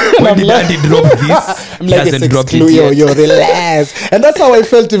Andy? When did Andy drop this? I'm like, it's exclusive. Yo, relax. And that's how I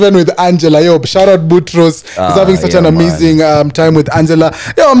felt even with Angela. Yo, shout out Boutros. He's having such an amazing time with Angela.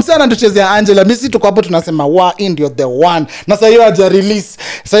 Yo, msana tuchezea Angela. Misi tuko hapo tunasema wa India the one. Na sasa yo aja release.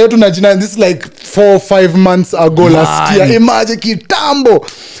 Sasa yo tunajina this is like 4 or 5 months ago last year. Imagine kitambo.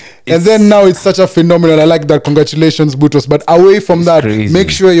 And then now it's such a phenomenon. I like that. Congratulations, Boutros. But away from that, crazy. Make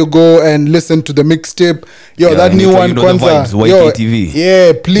sure you go and listen to the mixtape. Yo, that new one, Kwanzaa. Yo,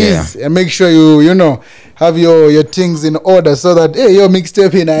 yeah, please. And make sure you know, have your things in order so that, hey, your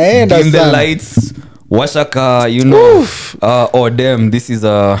mixtape in a hand. Dim the lights. Washaka, you know, oh damn, this is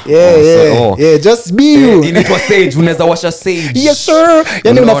a yeah, just be you. Inaitwa sage, unaweza washa sage. Yes sir.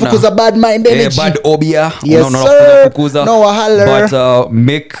 Yani unafukuza bad mind energy. Bad obia. Yes sir. Fukuza. No wahala. But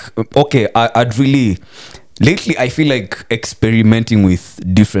I'd really lately I feel like experimenting with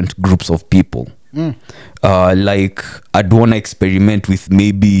different groups of people. Like I'd wanna experiment with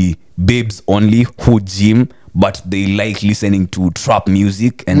maybe babes only who gym, but they like listening to trap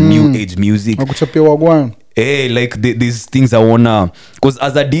music and new age music. Like these things I wanna, because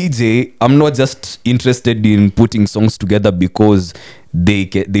as a DJ I'm not just interested in putting songs together because they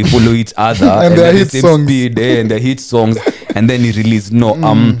follow each other and they're hit songs. Speed, and the hit songs and then you release. No,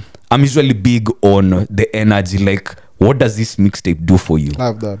 I'm usually big on the energy, like what does this mixtape do for you?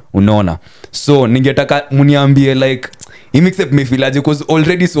 Love that. Unaona, so ningetaka muniambie like mixtape mefilaje, because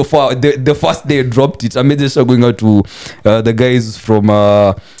already so far the first day I dropped it, I'm just going out to the guys from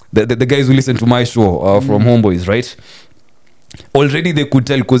the guys who listen to my show from Homeboys, right? already they could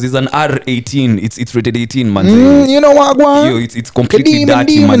tell because it's an R18. It's rated 18, man. You know what, Yo, it's completely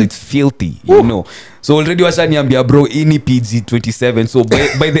dirty, man. It's filthy, you know. So already washaniambia bro, ini PG-27. So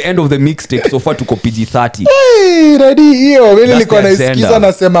by the end of the mixtape, so far tuko PG-30. Hey, ready hiyo. Mimi That's nilikuwa the naisikiza agenda.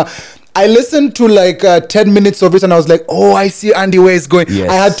 nasema I listened to like 10 minutes of it and I was like, oh, I see Andy where it's going. Yes.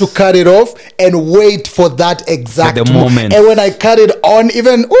 I had to cut it off and wait for that exact For the moment. And when I cut it on,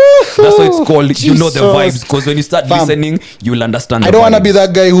 even That's why it's called, you know, the Jesus. vibes. Because when you start Fam. listening, you'll understand. I don't want to be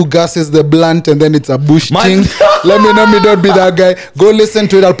that guy who gasses the blunt and then it's a bush Man. thing. Let me not be that guy. Go listen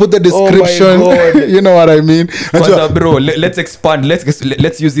to it. I'll put the description. God. You know what I mean? Bro, let's expand.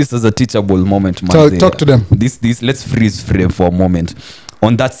 Let's use this as a teachable moment, man. Talk to them. This let's freeze frame for a moment.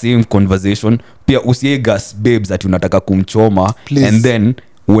 On that same conversation, pia usiegas babes ati unataka kumchoma. Please. And then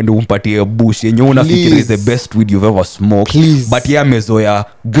uende umpatie bush yenye unafikiri is the best weed you've ever smoked. Please. But yeah, amezoea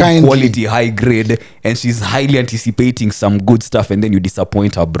good Kindly. quality, high grade, and she's highly anticipating some good stuff, and then you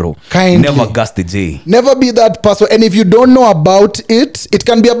disappoint her, bro. Kindly. Never gas the J. Never be that person. And if you don't know about it, it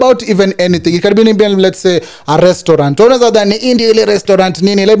can be about even anything. It can be even, let's say, a restaurant. Unaweza dhani India ile restaurant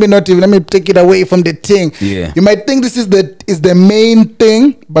nini. Let me take it away from the thing. Yeah. You might think this is the main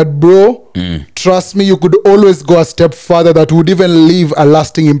thing, but bro, trust me, you could always go a step further that would even leave a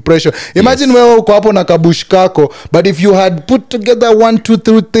lasting impression. Imagine wewe uko hapo na kabush kako, but if you had put together 1, 2,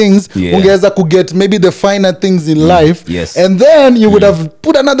 3 things, Yeah. ungeweza kuget maybe the finer things in life. Yes. And then you would have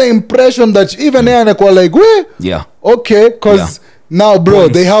put another impression that even anakuwa like, we Yeah. okay, because Yeah. now bro,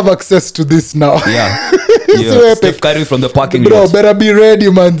 Points. they have access to this now. Yeah. See Yeah. where Steph Curry from the parking bro, lot. better be ready,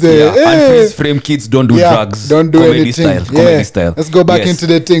 manze. Yeah. Hey. And freeze frame kids don't do Yeah, drugs. don't do comedy anything. style. Yeah. Comedy style. Let's go back Yes. into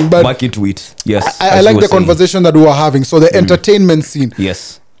the thing. But back into it. Yes. I as like you the were saying. conversation that we were having. So the entertainment scene.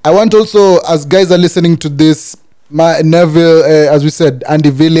 Yes. I want also, as guys are listening to this, Neville, as we said,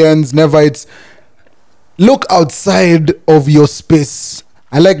 Andy Villians, Nevites, look outside of your space.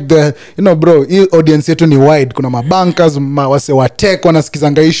 I like the, bro, hii audience yetu ni wide. Kuna mabankers, wase wa tech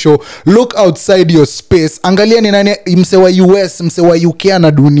wanasikizanga hii show. Look outside your space. Angalia ni nani mse wa US, mse wa UK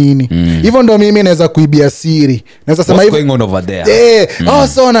anadu nini. Hivyo ndo mimi naweza kuibia siri. Naweza sema What's hivi. going on over there?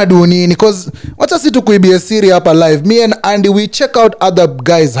 So anadu nini. Because wacha si tu kuibia siri hapa live. Me and Andy, we check out other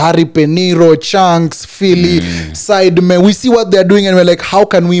guys. Harry Peniro, Chunks, Philly, Sidemen. We see what they're doing and we're like, how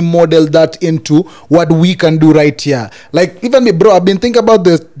can we model that into what we can do right here? Like, even me, bro, I've been thinking about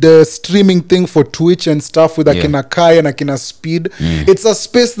the streaming thing for Twitch and stuff with Akina Kai and Akina Speed. It's a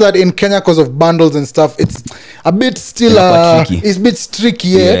space that in Kenya, because of bundles and stuff, it's a bit still tricky. it's a bit tricky,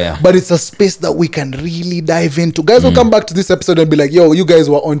 yeah, but it's a space that we can really dive into. Guys will come back to this episode and be like, yo, you guys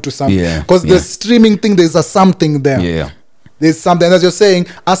were onto something. Because the streaming thing, there's a something there. Yeah. There's something, as you're saying,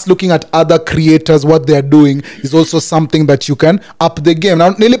 us looking at other creators, what they're doing is also something that you can up the game.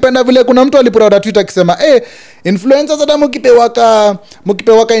 Now, nilipenda vile kuna mtu alipura da Twitter akisema, influencers hata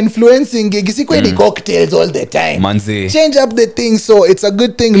mukipewaka influencing gig, sikweni cocktails all the time. Manze. Change up the thing. So it's a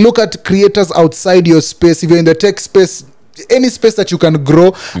good thing. Look at creators outside your space. If you're in the tech space, any space that you can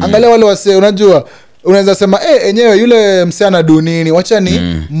grow. Angalia wale wase, unajua, unaweza sema enyewe yule msichana do nini, wacha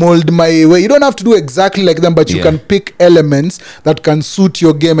ni mold my way. You don't have to do exactly like them, but you can pick elements that can suit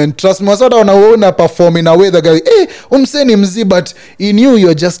your game. And trust me, wasada unaona perform in a way that guy umseni mzi, but in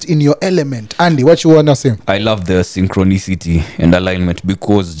you're just in your element. Andy, what you wanna say? I love the synchronicity and alignment,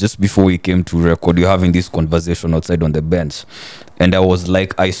 because just before we came to record, you're having this conversation outside on the bench, and I was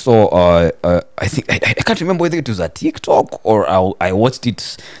like, I saw I think I can't remember whether it was a TikTok or I watched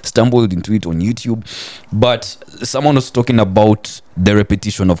it, stumbled into it on YouTube, but someone was talking about the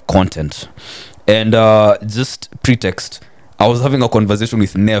repetition of content. And just pretext, I was having a conversation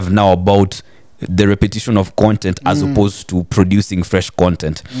with Nev now about the repetition of content as opposed to producing fresh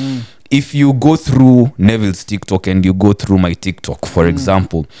content. If you go through Neville's TikTok and you go through my TikTok, for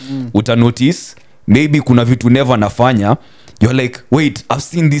example, uta notice maybe kuna vitu Never nafanya, you're like, wait, I've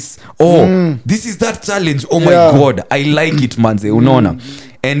seen this. This is that challenge. Oh my God, I like it, manze. Unaona?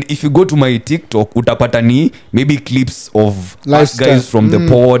 And if you go to my TikTok, utapata ni maybe clips of us guys from the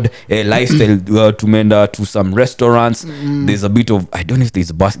pod, lifestyle, tumenda to some restaurants. There's a bit of, I don't know if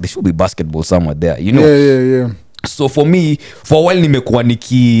there should be basketball somewhere there, you know? Yeah. So for me, for a while nimekuwa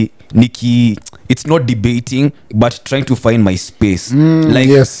niki it's not debating, but trying to find my space.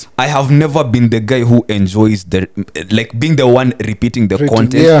 I have never been the guy who enjoys being the one repeating the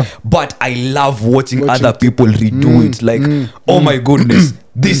content, but I love watching other people redo it. Like, oh my goodness,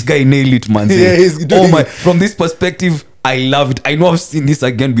 this guy nailed it, man. He's doing from this perspective, I love it. I know I've seen this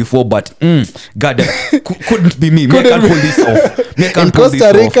again before, but God, couldn't be me. I can't pull this off. In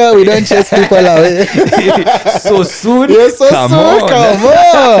Costa Rica, we don't chase people away. So soon? Yes, so come soon. on. Come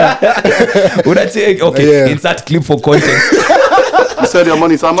on. Would I say, okay, insert clip for context. You said your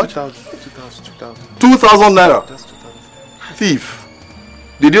money is how much? 2,000 naira. Thief.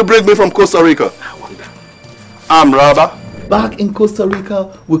 Did you bring me from Costa Rica? I'm robber. Back in Costa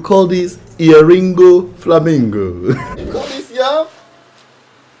Rica, we call this Earringo Flamingo. You call this yam?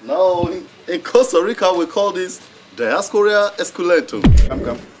 No, in Costa Rica, we call this Diascorea esculentum.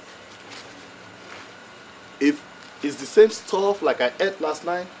 Come. If it's the same stuff like I ate last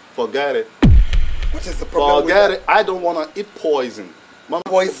night, forget it. What is the problem? Forget it. I don't want to eat poison. Mama,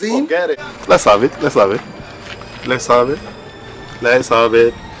 Poison? forget it. Let's have it.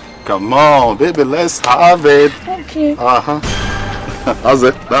 Come on, baby, let's have it. Okay. That's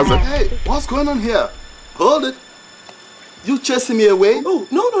it. Hey, what's going on here? Hold it. You chasing me away? Oh,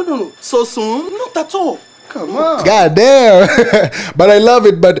 no. So soon? Not at all. Come on. God damn. But I love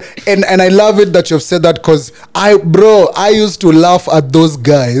it. And I love it that you've said that, because I used to laugh at those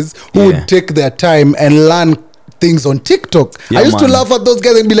guys who would take their time and learn things on TikTok. I used to laugh at those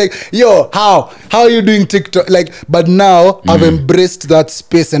guys and be like, yo, how are you doing TikTok? Like, but now I've embraced that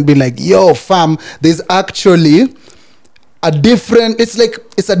space and been like, yo, fam, there's actually a different,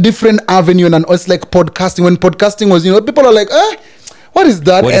 it's a different avenue, and it's like podcasting. When podcasting was, people are like, what is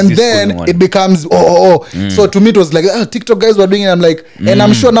that? What and is then it becomes So to me it was like, TikTok guys were doing it. I'm like, and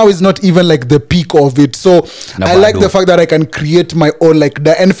I'm sure now it's not even like the peak of it. So I like the fact that I can create my own like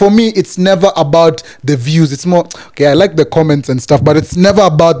that. And for me, it's never about the views. It's more, okay, I like the comments and stuff, but it's never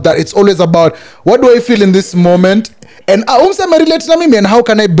about that. It's always about, what do I feel in this moment? And and how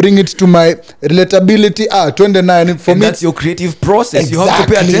can I bring it to my relatability? 29 for me. That's your creative process. You have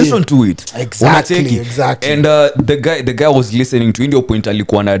to pay attention to it. Exactly. And the guy was listening to Indio Point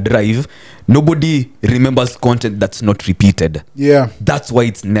alikuwa na drive. Nobody remembers content that's not repeated. Yeah. That's why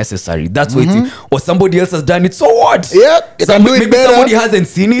it's necessary. That's why it's, or somebody else has done it. So what? Yeah. You can do it maybe better. Somebody hasn't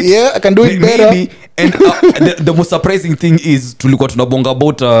seen it. Yeah, I can do it better. Maybe. And the most surprising thing is tulikuwa tunabonga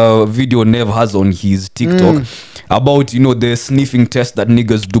about a video Nev has on his TikTok about the sniffing test that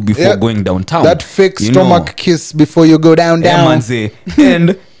niggas do before going downtown. That fake stomach kiss before you go down.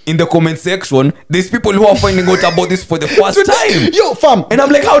 And in the comment section, there's people who are finding out about this for the first time. Yo, fam. And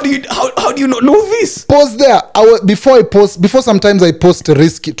I'm like, how do you not know this? Pause there. Before sometimes I post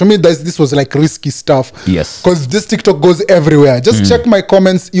risky. To me, this was like risky stuff. Yes. Because this TikTok goes everywhere. Just check my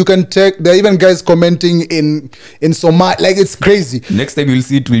comments. You can check. There are even guys commenting in Somali. Like, it's crazy. Next time you'll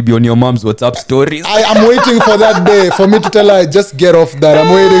see it will be on your mom's WhatsApp stories. I am waiting for that day for me to tell her, just get off that.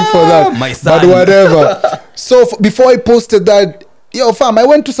 I'm waiting for that. My son. But whatever. So before I posted that, yo, fam, I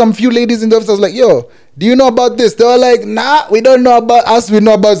went to some few ladies in the office. I was like, yo, do you know about this? They were like, nah, we don't know about us. We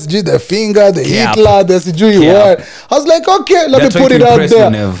know about the finger, the Hitler, the Sijui what. I was like, okay, let me put it out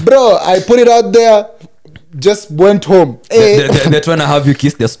there. Bro, I put it out there. Just went home. They're trying to have you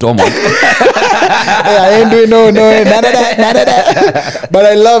kiss their stomach. I ain't doing none of that. But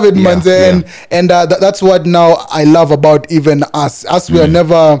I love it, man. And that's what now I love about even us. We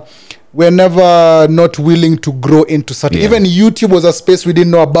are we're never not willing to grow into certain. Even YouTube was a space we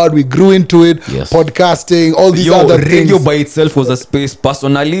didn't know about. We grew into it. Yes. Podcasting, all these other things. Radio by itself was a space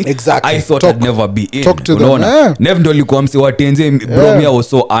personally. Exactly. I thought I'd never be in. Talk to them. Never ndo likuwa mse watenze. Bro, me I was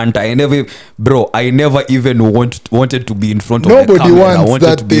so anti. I never even wanted to be in front of the camera. I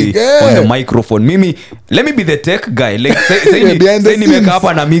wanted to be on the microphone. Mimi, let me be the tech guy. Like say ni make up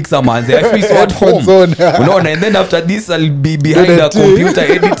and a mixer man. I feel so at home. And then after this I'll be behind the computer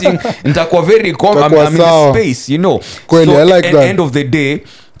editing. Nitakuwa very I'm in the space, Kweli, I like at that. the end of the day,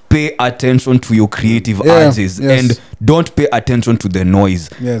 pay attention to your creative urges and don't pay attention to the noise.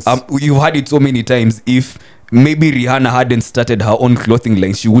 Yes. You've had it so many times. If maybe Rihanna hadn't started her own clothing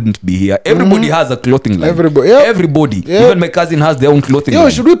line, she wouldn't be here. Everybody has a clothing line. Everybody. Even my cousin has their own clothing line.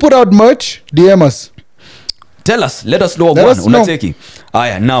 Should we put out merch? DM us. Tell us. Let us know. Unacheki.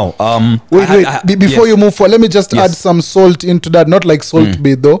 Now. Wait. Before you move forward, let me just add some salt into that. Not like salt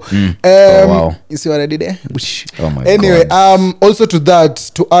bay though. Wow. You see what I did there? Oh my anyway, God. Also to that,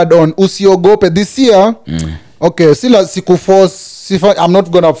 to add on, usiogope this year. Okay, sila sikuforce. I'm not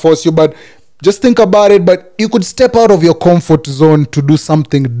gonna force you, but just think about it. But you could step out of your comfort zone to do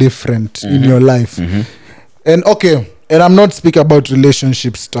something different in your life. And okay. And I'm not speaking about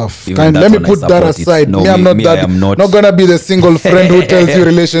relationship stuff. Even that Let me one I put that support it. aside. No, me, I'm not me, that. I am not. Not gonna be the single friend who tells you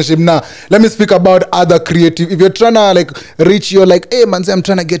relationship. Nah, let me speak about other creative. If you're trying to like reach, you're like, hey man, I'm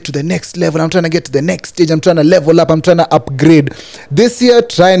trying to get to the next level. I'm trying to get to the next stage. I'm trying to level up. I'm trying to upgrade. This year,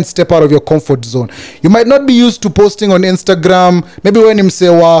 try and step out of your comfort zone. You might not be used to posting on Instagram. Maybe when him say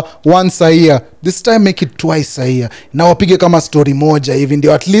once a year. This time make it twice a year. Na wapige kama story moja even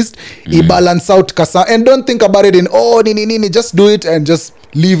ndio at least balance out kasa, and don't think about it in nini, just do it and just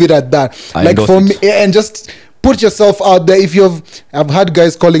leave it at that. Like for me, and just put yourself out there. If I've had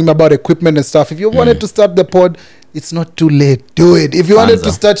guys calling me about equipment and stuff. If you wanted to start the pod, it's not too late. Do it. If you wanted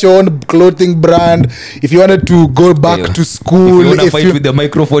to start your own clothing brand, if you wanted to go back to school, if you want to fight with the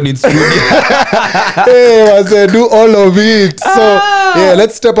microphone in studio, hey, do all of it. So yeah,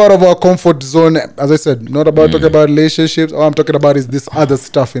 let's step out of our comfort zone. As I said, not about talking about relationships. All I'm talking about is this other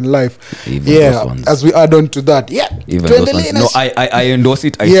stuff in life. Even as we add on to that. Yeah, even those ones. No, I endorse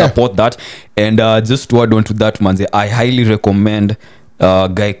it. I support that. And just to add on to that, Manze, I highly recommend a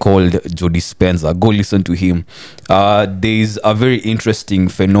guy called Joe Dispenza. Go listen to him. There's a very interesting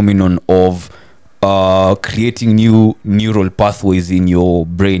phenomenon of creating new neural pathways in your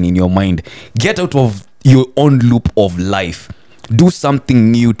brain, in your mind. Get out of your own loop of life. Do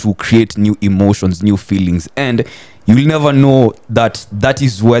something new to create new emotions, new feelings, and you'll never know that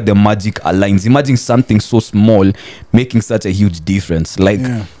is where the magic aligns. Imagine something so small making such a huge difference. Like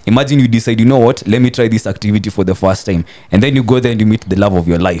imagine you decide, you know what, let me try this activity for the first time, and then you go there and you meet the love of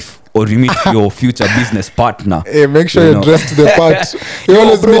your life, or you meet your future business partner. Hey, make sure you're dressed to the part. You're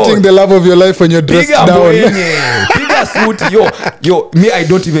always meeting the love of your life when you're dressed down. Bigger suit. Yo, me, I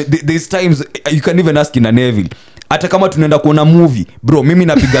don't even, there's times you can even ask in a Neville, hata kama tunaenda kuona movie, bro, mimi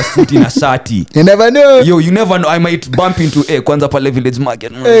napiga suti na shati. You never know. Yo, you never know. I might bump into kwanza pale Village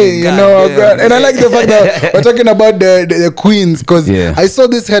Market. Hey, you know, God. And I like the fact that we're talking about the queens, because I saw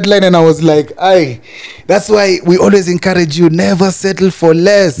this headline and I was like, that's why we always encourage you, never settle for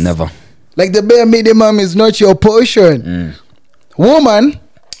less. Never. Like the bare minimum is not your portion. Woman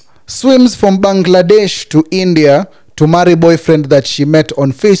swims from Bangladesh to India to marry boyfriend that she met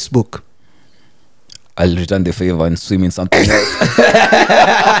on Facebook. I'll return the favor and swim in something else.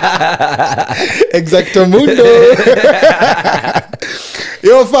 Exactamundo.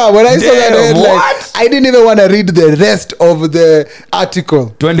 Yo, fam, when I saw that headline, I didn't even want to read the rest of the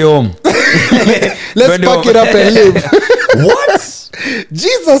article. 20 home. Let's pack it up and leave. What?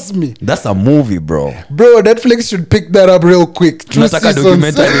 Jesus me. That's a movie, bro. Bro, Netflix should pick that up real quick. Tunataka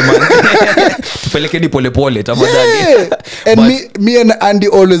documentary, man. Tupelekeni pole tafadhali. And me and Andy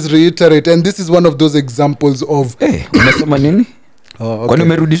always reiterate, and this is one of those examples of unasoma nini? Kwani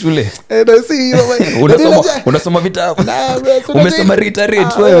umerudi shule? Unasoma vitabu? Umesoma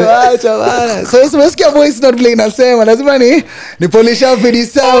reiterate wewe? Acha bana. So umesikia voice not play inasema lazima ni polish up fidi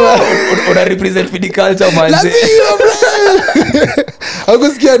sawa. Una represent fidi culture man. Lazima bro.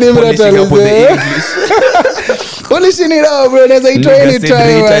 Hakusikia nini mrata polishing it up bro, naweza itoa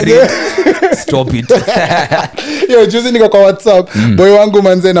anytime. Stop it. Yo, juzi niko kwa WhatsApp, boy wangu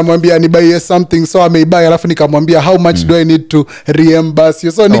manze namwambia nibuy something, so ameibuy, alafu nikamwambia how much do I need to reimburse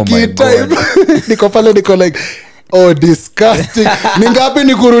you? So nikitype niko pale niko like, oh disgusting. Ni ngapi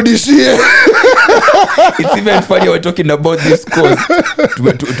nikurudishie? It's even funny we're talking about this cause.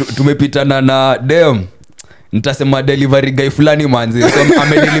 Tumepitana na dem, nitasema delivery guy fulani manzi, so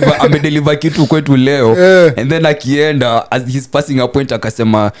amedeliver kitu kwetu leo, and then akienda as he's passing a point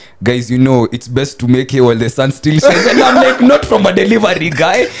akasema, guys, you know it's best to make hay while the sun still shines. And I'm like, not from a delivery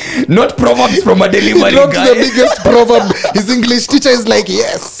guy, not proverbs from a delivery guy. The biggest proverb. His English teacher is like,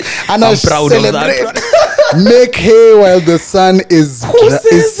 yes, and I'm proud celebrate. Of that. Make hay while the sun is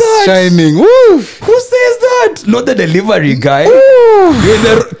shining. Woo. Who says that? Not the delivery guy.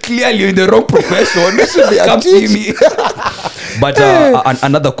 Clearly you're in the wrong profession. Come see me. But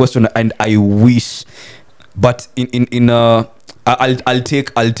another question, and I wish, but I'll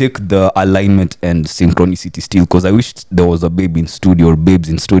take the alignment and synchronicity still, because I wish there was a babe in studio or babes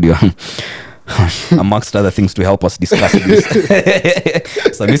in studio. Amongst other things to help us discuss this.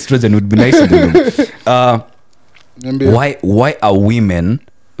 Some estrogen would be nice in the room. Why are women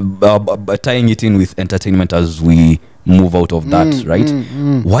tying it in with entertainment as we move out of that, right?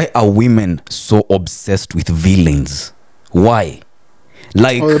 Why are women so obsessed with villains? Why?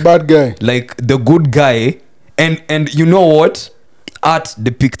 Like the bad guy, like the good guy, and you know what? Art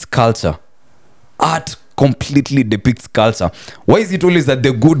depicts culture. Art completely depicts culture. Why is it always that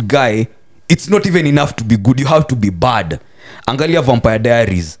the good guy, it's not even enough to be good, you have to be bad? angalia Vampire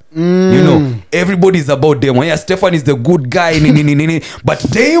Diaries. You know, everybody's about Damon. Yeah, Stefan is the good guy, but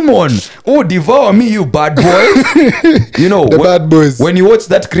Damon, oh, devour me, you bad boy. You know, the bad boys. When you watch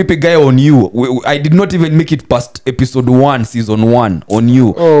that creepy guy on You, I did not even make it past episode 1, season 1 on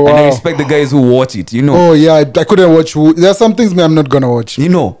You. Oh, wow. And I respect the guys who watch it, you know. Oh yeah, I couldn't watch. There are some things I'm not gonna watch. You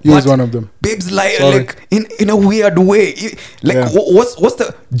know, You is one of them. Babes lie like in a weird way. Like what's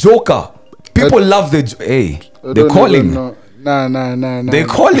the Joker? People love the hey. They're calling. Nah. They're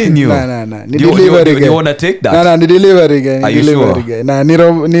calling you. Nah. Do you want to take that? Nah, ni delivery guy. Are you sure? Guy. Nah, ni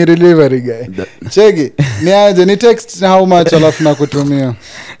delivery guy. Cheki. Ni aje ni text how much alafu nakutumia.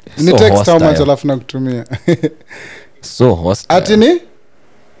 Ni text how much alafu nakutumia. So hostile. Ati ni?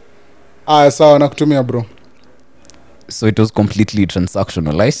 Sawa nakutumia bro. So it was completely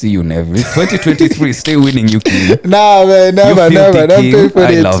transactional. I see you, Nev. 2023, stay winning, you king. Nah, man, never. Don't pay for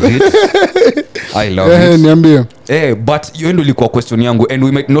I it. love it. I love it. Niambie. But you endo likuwa question yangu, and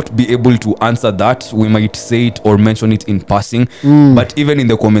we might not be able to answer that. We might say it or mention it in passing. But even in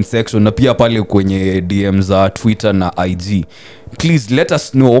the comment section, na pia pale kwenye DMs za Twitter na IG, please let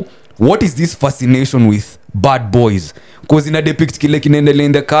us know what is this fascination with bad boys, because in a depict kile kinaendelea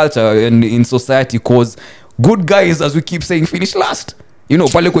in the culture and in society, cause good guys, as we keep saying, finish last, you know,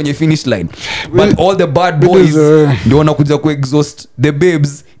 pale kwenye finish line, but all the bad boys ndio wanakuja kuexhaust the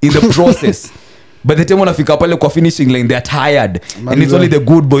babes in the process. By the time wanafika pale kwa finishing line, they're tired, and it's only the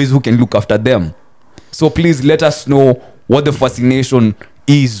good boys who can look after them. So please let us know what the fascination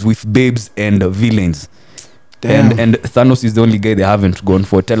is with babes and villains. And Thanos is the only guy they haven't gone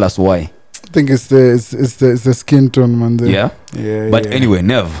for. Tell us why. I think it's the skin tone, man. Yeah. But anyway,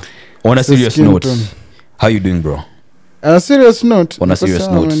 Nev, on a serious note, how you doing, bro? On a serious note,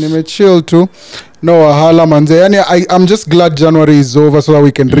 nimechill too. No wahala manze. Yani I'm just glad January is over so that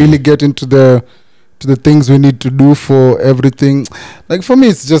we can really get into the things we need to do for everything. Like for me,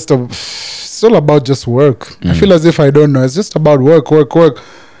 it's all about just work. I feel as if I don't know. It's just about work.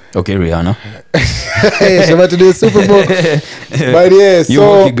 Okay, Rihanna. Hey, she about to do a Super Bowl. But yeah, you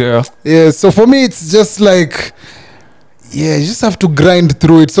lucky girl. Yeah, so for me, it's just like, yeah, you just have to grind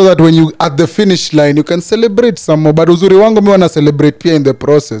through it so that when you at the finish line you can celebrate some more. But uzuri wangu mi wana celebrate pia in the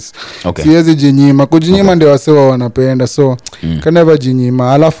process. Okay. Siwezi jinyima. Kujinyima ndio wasewa wanapenda. So can never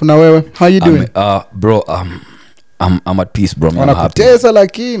jinyima. Alafu na wewe, how you doing? Bro, I'm at peace, bro. Wanakutesa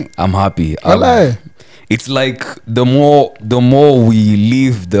lakini. I'm happy. Walai. It's like the more we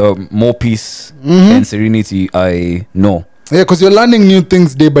live, the more peace and serenity I know. Yeah, because you're learning new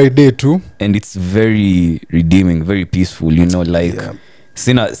things day by day too, and it's very redeeming, very peaceful, you know, like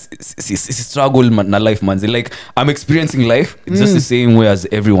struggle na life manzi, like I'm experiencing life just the same way as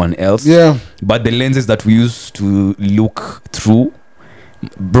everyone else, but the lenses that we use to look through,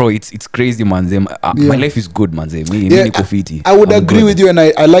 bro, it's crazy manzi. My life is good manzi. I would agree with you, and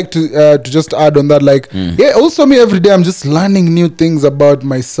I like to just add on that, like also me every day I'm just learning new things about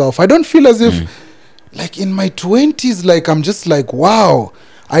myself. I don't feel as if like in my 20s, like I'm just like, wow,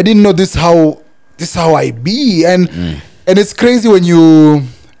 I didn't know this how I be, and it's crazy when you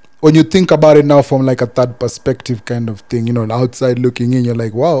think about it now from like a third perspective kind of thing, you know, outside looking in, you're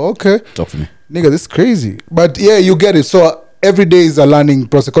like, wow, okay, talk to me, nigga, this is crazy. But yeah, you get it. So every day is a learning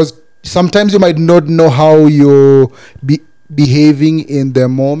process, because sometimes you might not know how you're behaving in the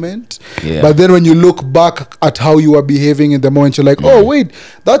moment, but then when you look back at how you are behaving in the moment, you're like, oh wait,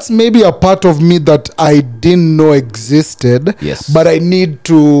 that's maybe a part of me that I didn't know existed, but I need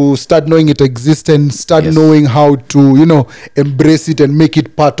to start knowing it exists and start knowing how to, you know, embrace it and make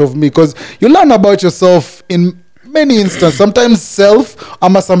it part of me, because you learn about yourself in many instances. Sometimes self,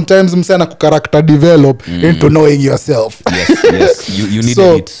 ama sometimes msana character develop into knowing yourself. Yes, you need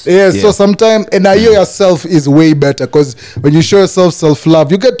so, it. Yeah, so sometimes, and I know yourself is way better, because when you show yourself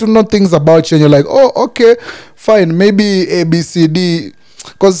self-love, you get to know things about you, and you're like, oh, okay, fine, maybe A, B, C, D.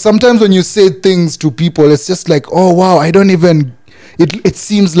 Because sometimes when you say things to people, it's just like, oh, wow, I don't even... It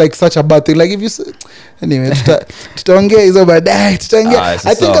seems like such a bad thing. Like if you say, anyway, tutaongea hizo baadaye, tutaongea.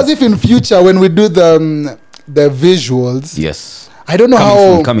 I think as if in future when we do the visuals, I don't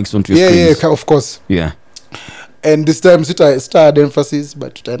know coming soon to your screens. Yeah, of course, and this time start emphasis,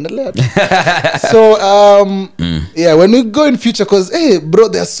 but tutaendelea. So yeah, when we go in future, because hey bro,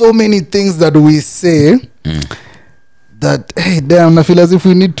 there are so many things that we say that hey damn, I feel as if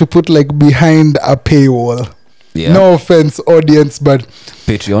we need to put like behind a paywall. No offense, audience, but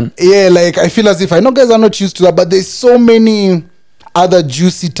Patreon. Yeah, like I feel as if, I know guys are not used to that, but there's so many other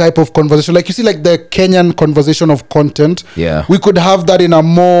juicy type of conversation. Like you see, like the Kenyan conversation of content. Yeah, we could have that in a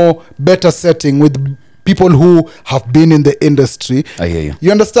more better setting with people who have been in the industry. I hear you.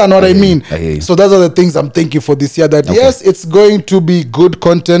 You understand what I mean? I hear you. So those are the things I'm thinking for this year, that yes, it's going to be good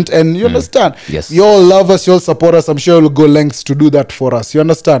content, and you understand. Yes. You all love us, you all support us. I'm sure you'll go lengths to do that for us. You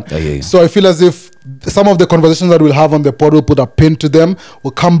understand? I hear you. So I feel as if some of the conversations that we'll have on the pod, we'll put a pin to them.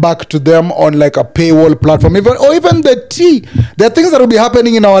 We'll come back to them on like a paywall platform, even the tea. There are things that will be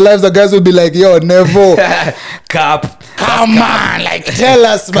happening in our lives that guys will be like, yo, Nevo, Cap. come on, like tell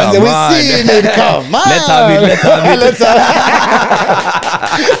us, man. Come We on. seen it. Come on. Let's have it. Let's have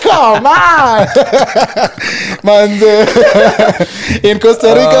it. Come on. Manze. In Costa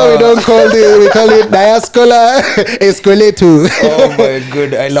Rica, we don't call it, we call it diascola escoleto. Oh my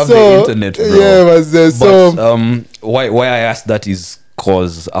god, I love So, the internet, bro. yeah, manze, so- but why I asked that is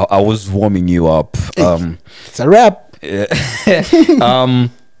cause I was warming you up. It's a wrap.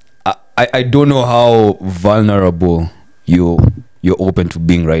 I don't know how vulnerable you're open to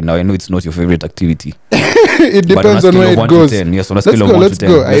being right now. I know it's not your favorite activity. It But depends on scale where of 1 it to goes. 10, yes, on a Let's scale of go. 1 to Let's 10,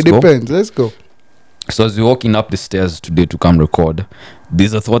 go. let's It go. depends. Let's go. So as we're walking up the stairs today to come record,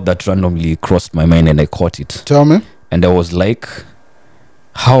 there's a thought that randomly crossed my mind and I caught it. Tell me. And I was like,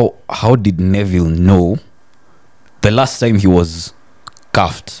 how did Neville know the last time he was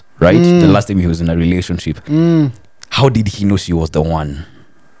cuffed, right? The last time he was in a relationship. How did he know she was the one?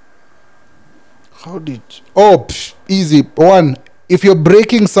 How did? Easy. One, if you're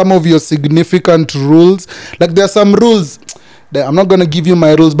breaking some of your significant rules, like there are some rules. I'm not gonna give you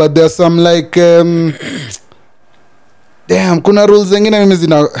my rules, but there's some like kuna rules zingine mimi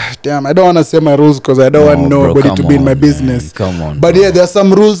zina I don't want to say my rules because I don't want nobody to be in my business. Come on. But yeah, there are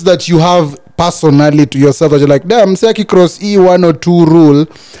some rules that you have personally to yourself that you're like, mseki cross one or two rule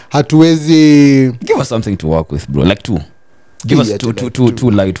hatuwezi. Give us something to work with, bro. Like two. Give us two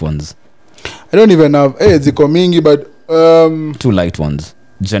light ones. I don't even have ziko mingi, but two light ones,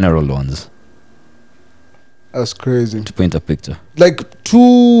 general ones. That's crazy. To paint a picture. Like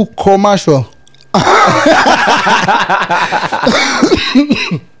too commercial.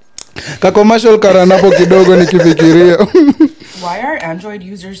 Ka commercial karanapo kidogo nikifikiria. Why are Android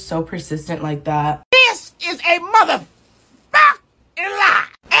users so persistent like that? This is a motherfucking lie.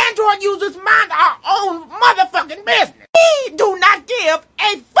 Android users mind our own motherfucking business. We do not give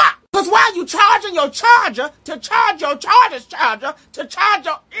a fuck. Because while you charging your charger to charge your charger's charger, to charge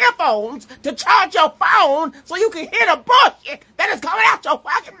your earphones, to charge your phone, so you can hear the bullshit that is coming out your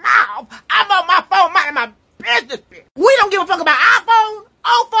fucking mouth, I'm on my phone minding my business, bitch. We don't give a fuck about iPhone,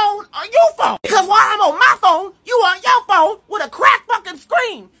 O-phone, or U-phone. Because while I'm on my phone, you on your phone with a cracked fucking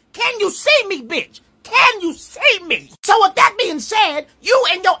screen. Can you see me, bitch? Can you see me? So with that being said, you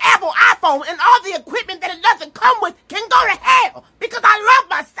and your Apple iPhone and all the equipment that it doesn't come with can go to hell because I love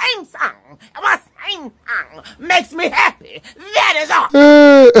my Samsung. And my Samsung makes me happy. That is all.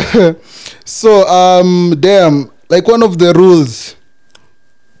 So, like one of the rules,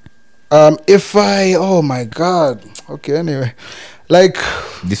 if I, oh my God. Okay, anyway. Like.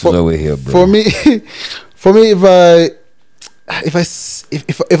 This is why we're here, bro. For me,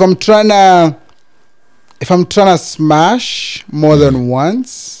 if I'm trying to smash more than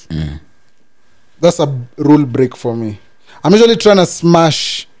once, that's a rule break for me. I'm usually trying to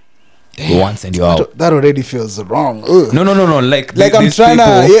smash once and you're out. That already feels wrong. Ugh. No. Like I'm trying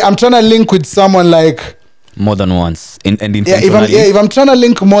to link with someone like more than once. If I'm trying to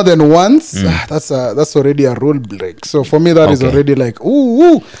link more than once, that's already a rule break. So for me, that is already like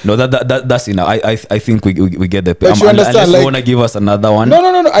ooh. No, that's enough. I think we get the. But you understand, unless like, you wanna give us another one. No.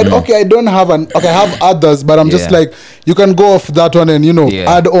 I don't have I have others, but I'm just like, you can go off that one and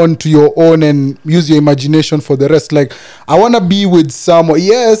add on to your own and use your imagination for the rest. Like, I wanna be with someone.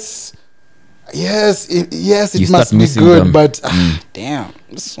 Yes, it must be good, them. but damn,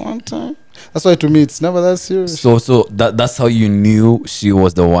 this one time. That's why to me it's never that serious. So that's how you knew she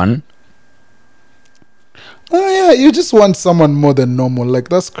was the one. Oh yeah, you just want someone more than normal. Like,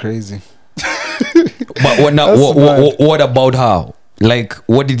 that's crazy. But what about her? Like,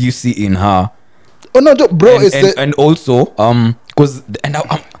 what did you see in her? Oh no, bro, and also because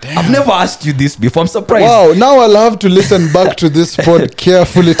I've never asked you this before. I'm surprised. Wow, now I'll have to listen back to this pod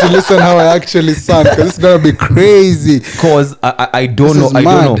carefully to listen how I actually sound, because it's gonna be crazy. Because I don't know. I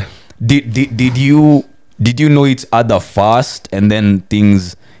don't know. Did you know each other first and then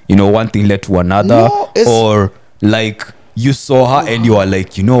things, one thing led to another? No, or like you saw her and you are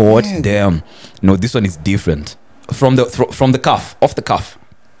like, you know what, damn, no, this one is different from the cuff, off the cuff.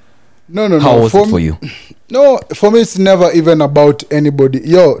 No. How was it for you? No, for me it's never even about anybody.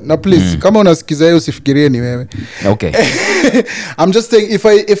 Yo, now please, kama unasikiza hiyo usifikirie ni wewe. Okay. I'm just saying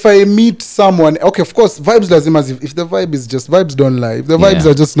if I meet someone, okay, of course vibes lazima if the vibe is just vibes don't lie. If the vibes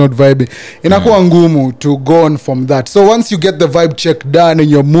are just not vibing, inakuwa ngumu to go on from that. So once you get the vibe check done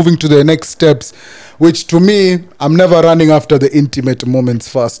and you're moving to the next steps, which to me I'm never running after the intimate moments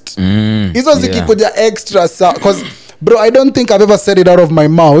first. Hizo zikikuja extra cause bro, I don't think I've ever said it out of my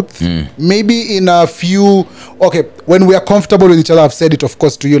mouth. Maybe in a few, okay, when we are comfortable with each other, I've said it, of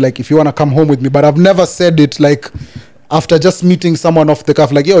course, to you, like, if you want to come home with me. But I've never said it, like, after just meeting someone off the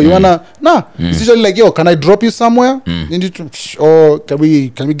cuff, like, yo, you want to, nah. It's usually like, yo, can I drop you somewhere? Or can we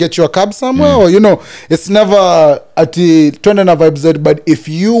get you a cab somewhere? Or, you know, it's never at the twende na vibes, but if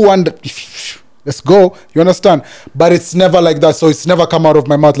you want, let's go, you understand? But it's never like that, so it's never come out of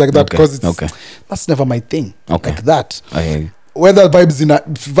my mouth like that, because that's never my thing. Like that. I hear you. Whether vibes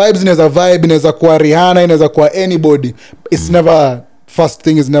inaweza vibe, inaweza kuwa Rihanna, inaweza kuwa anybody, it's never, first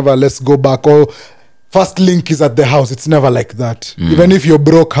thing is never let's go back, or first link is at the house. It's never like that. Even if you're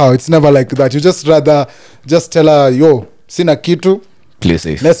broke, how it's never like that. You just rather just tell her, yo, sina kitu, play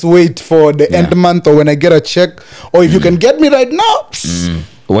safe, let's wait for the end month, or when I get a check, or if you can get me right now,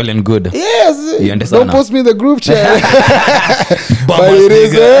 well and good. Yes. You understand? Don't post me in the group chat. But it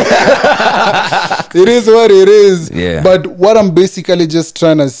is it is what it is. Yeah. But what I'm basically just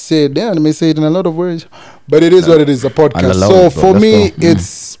trying to say, I may say it in a lot of words, but it is what it is, a podcast. So for me,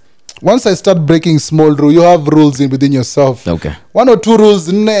 it's once I start breaking small rules, you have rules within yourself. Okay. One or two rules.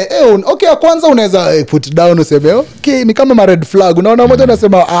 Okay, kwanza unaweza put down useme, okay, ni kama red flag. Unaona moja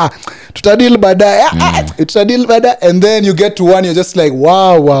unasema, tutadil baadaye. Tutadil baadaye. And then you get to one, you're just like,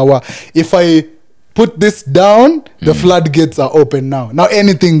 wow. If I put this down, the floodgates are open now. Now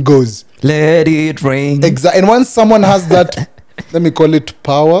anything goes. Let it rain. Exactly. And once someone has that, let me call it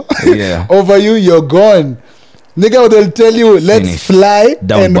power, over you, you're gone. Nigga, they'll tell you, let's fly.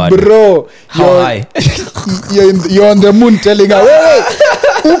 Down and bad. Bro, you're on the moon telling her, wait,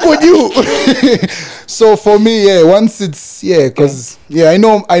 who could you? So for me, once it's, because, I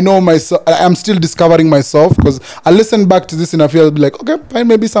know myself. I'm still discovering myself, because I listen back to this and I feel, I'll be like, okay, fine,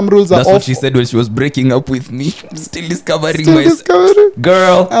 maybe some rules are off. That's what she said when she was breaking up with me. Still discovering myself.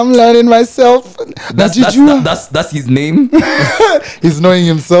 Girl. I'm learning myself. That's his name. He's knowing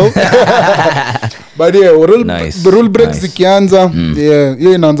himself. But the rule breaks zikianza,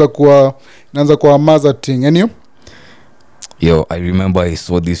 hiyo inaanza kuwa maza thing. And you? Yo, I remember I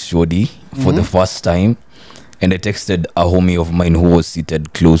saw this shorty for the first time, and I texted a homie of mine who was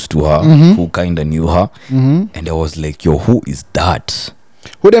seated close to her, who kind of knew her, and I was like, yo, who is that?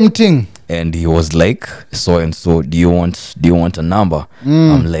 Who them thing? And he was like, so and so, do you want a number?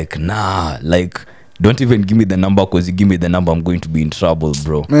 I'm like, nah, like, don't even give me the number, because you give me the number, I'm going to be in trouble,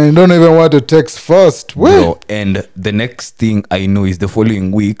 bro. Man, you don't even want to text first. Bro, and the next thing I know is the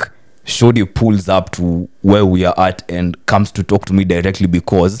following week, Shodi pulls up to where we are at and comes to talk to me directly,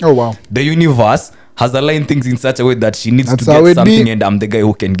 because the universe has aligned things in such a way that she needs to get something, and I'm the guy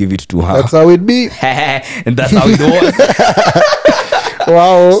who can give it to her. That's how it be. And that's how it was.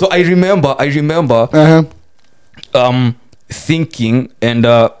 Wow. So I remember thinking, and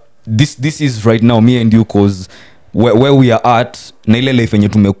this is right now me and you, cause where we are at na ile life yenye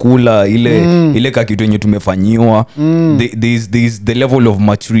tumekula ile kakitu yenye tumefanyiwa, there's the level of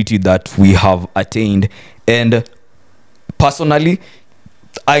maturity that we have attained, and personally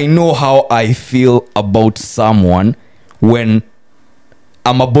I know how I feel about someone when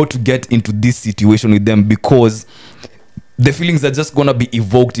I'm about to get into this situation with them, because the feelings are just gonna be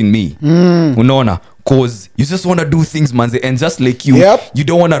evoked in me. Unaona, cause you just want to do things, manze, and just like you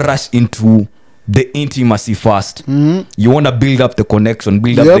don't want to rush into the intimacy first. You want to build up the connection,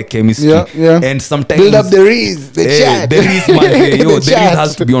 build up the chemistry, and sometimes build up the rees, the chat. The rees, man, the rees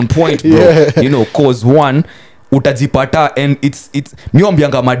has to be on point, bro. You know, cause one, utajipata, and it's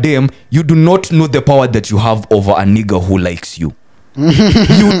miombianga madem, you do not know the power that you have over a nigga who likes you.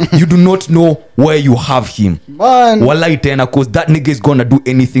 you do not know where you have him, man. Walai tena, cause that nigga is gonna do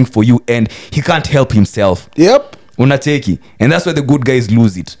anything for you, and he can't help himself. Unacheki, and that's why the good guys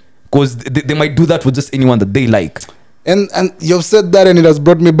lose it, cause they might do that for just anyone that they like. And you've said that, and it has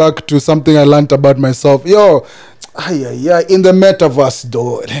brought me back to something I learned about myself. Yo, in the metaverse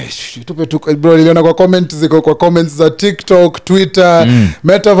though, bro, niliona kwa comments za TikTok, Twitter,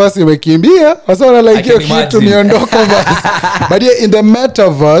 metaverse imekimbia, wasa wana like hiyo kitu miondoko basi. But yeah, in the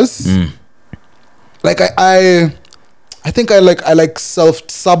metaverse, like I think I like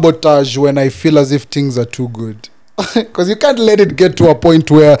self-sabotage when I feel as if things are too good. Because you can't let it get to a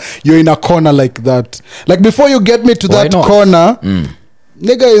point where you're in a corner like that. Like before you get me to that corner,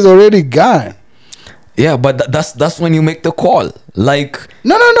 nigga is already gone. Yeah, but that's when you make the call. Like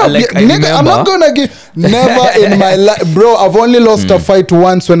no. Like, I Nigga, I'm not gonna give. Never in my life, bro. I've only lost a fight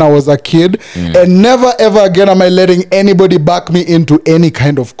once when I was a kid, and never ever again am I letting anybody back me into any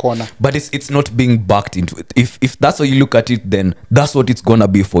kind of corner. But it's not being backed into it. If that's how you look at it, then that's what it's gonna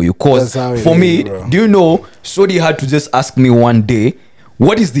be for you. Cause for me, bro. do you know, Shorty had to just ask me one day,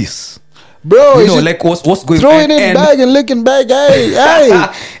 what is this? Bro, you know, like what's going on? Throwing it back and licking back, hey.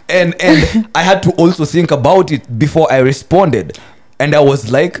 and I had to also think about it before I responded. And I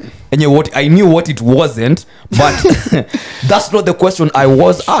was like, and you know what? I knew what it wasn't, but that's not the question I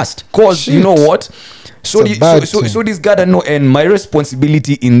was asked. Cause you know what? So this gotta know, and my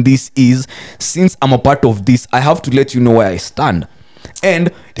responsibility in this is, since I'm a part of this, I have to let you know where I stand.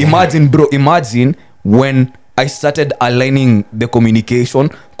 And imagine when I started aligning the communication,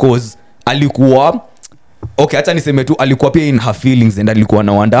 cause alikuwa okay, hata niseme tu alikuwa pia in her feelings and alikuwa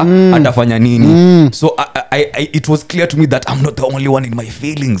na wanda atafanya nini. So I it was clear to me that I'm not the only one in my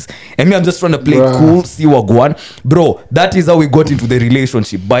feelings, and me, I'm just trying to play cool, see what go on. Bro, that is how we got into the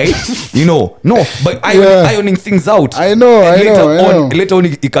relationship, by by ironing things out. I know. Later on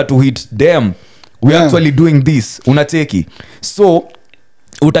it got to hit them. We actually doing this, unacheki. So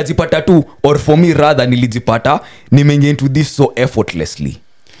utajipata tu, or for me rather, nilijipata nimeingia into this so effortlessly.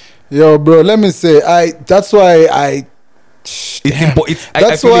 Yo, bro, let me say, that's why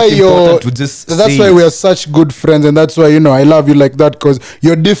that's why we are such good friends, and that's why, I love you like that, because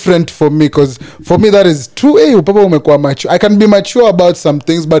you're different for me. Because for me, that is true. Hey, Papa umekuwa mature. I can be mature about some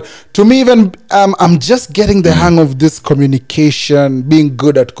things, but to me, even I'm just getting the hang of this communication, being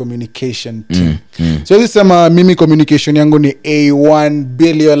good at communication thing. So this mimi communication yangu ni A1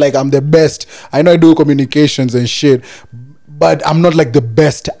 billion, like I'm the best. I know I do communications and shit, but I'm not like the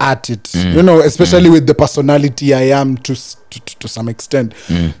best at it, especially with the personality I am to some extent.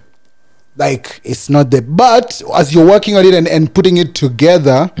 Like, it's not but as you're working on it and putting it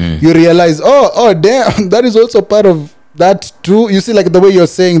together, you realize, oh damn, that is also part of that too. You see, like the way you're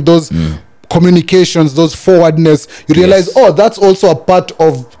saying those communications, those forwardness, you realize, that's also a part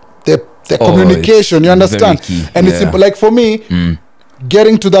of the communication. You understand? And it's simple. Like for me,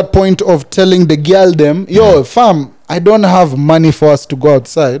 getting to that point of telling the girl them, yo, fam, I don't have money for us to go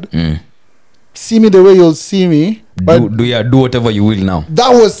outside. See me the way you'll see me. But do whatever you will now. That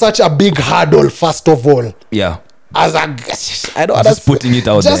was such a big hurdle, first of all. Yeah. I don't just putting it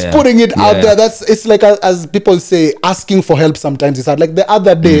out there. Just putting it out there. It's like as people say, asking for help sometimes. It's hard. Like the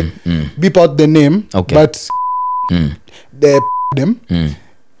other day, beep out the name, but the them.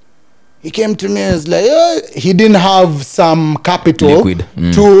 He came to me and was like, he didn't have some capital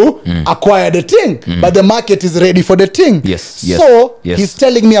to acquire the thing, but the market is ready for the thing. So he's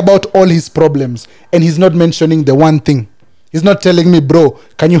telling me about all his problems, and he's not mentioning the one thing. He's not telling me, bro,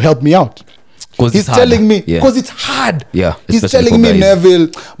 can you help me out? He's telling me, because it's hard. Yeah, he's telling me, Neville,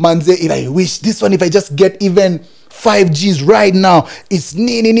 manze, if I just get even 5Gs right now, it's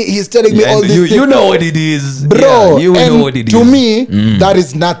he's telling me all this. You know what it is, bro. You know what it is. To me, that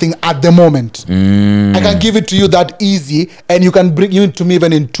is nothing at the moment. I can give it to you that easy, and you can bring it to me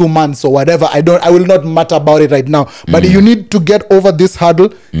even in 2 months or whatever. I will not matter about it right now. But you need to get over this hurdle.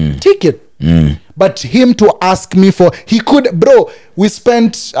 Take it. But him to ask me he could, bro. We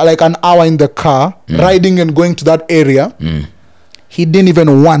spent like an hour in the car riding and going to that area. He didn't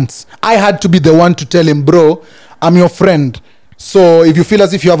even once. I had to be the one to tell him, bro, I'm your friend. So if you feel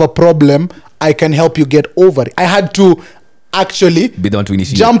as if you have a problem, I can help you get over it. I had to actually be the one to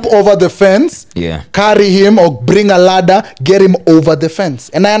initiate. Jump over the fence, carry him or bring a ladder, get him over the fence.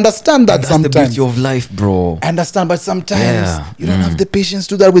 And I understand that sometimes. That's the beauty of life, bro. I understand, but sometimes you don't have the patience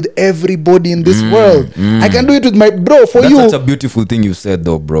to do that with everybody in this world. I can do it with my bro. That's such a beautiful thing you said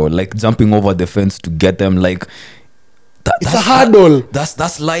though, bro. Like jumping over the fence to get them, like it's a hurdle.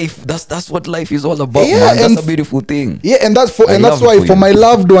 That's life. That's what life is all about, man. That's a beautiful thing. Yeah, and that's why for my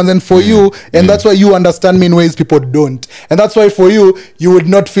loved ones and for you, and that's why you understand me in ways people don't. And that's why for you would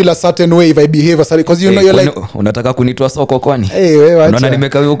not feel a certain way if I behave a certain, because you're like unataka kunitoa soko kwani? Unaona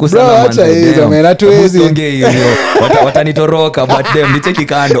nimekawa huko sana man. Hatuwezi. Watanitoroka but them nicheki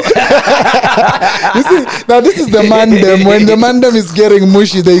kando. This is the mandem. When the mandem is getting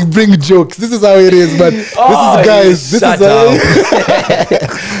mushy, they bring jokes. This is how it is, but this is guys.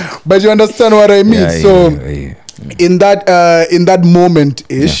 But you understand what I mean. In that moment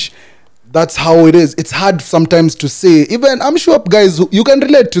ish, that's how it is. It's hard sometimes to say, even I'm sure guys you can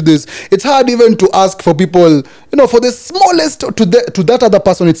relate to this. It's hard even to ask for people, for the smallest to that other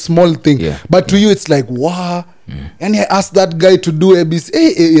person, it's small thing, but to you it's like, wow. And I asked that guy to do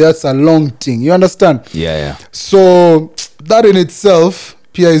ABC. That's a long thing, you understand? So that in itself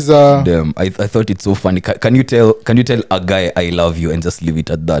Pia is a... Damn, I thought it's so funny. Can you tell a guy I love you and just leave it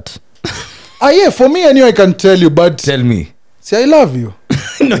at that? Yeah, for me I knew I can tell you, but... Tell me. See, I love you.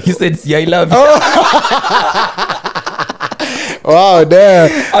 No, you said, see, I love you. Wow, damn.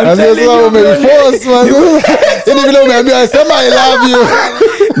 I'm telling you, Ini vile umeambia sema I love you.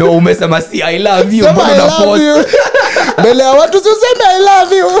 No, umesema see I love you. Sema I love you. Mbele ya watu usiseme I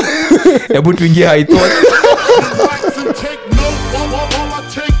love you. Hebu tuingie high thoughts.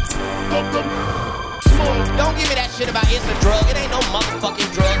 Don't give me that shit about it's a drug. It ain't no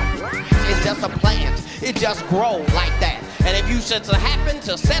motherfucking drug. It's just a plant. It just grows like that. And if you should happen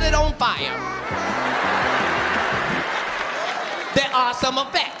to set it on fire, there are some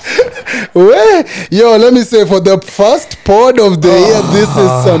effects. Yo, let me say, for the first pod of the year, this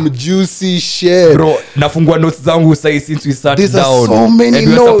is some juicy shit. Bro, nafungua notes zangu say since we sat These down. are so many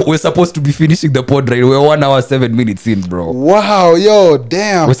and notes. We're supposed to be finishing the pod right. We're 1 hour 7 minutes in, bro. Wow, yo,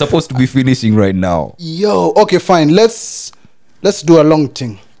 damn. We're supposed to be finishing right now. Yo, okay, fine. Let's do a long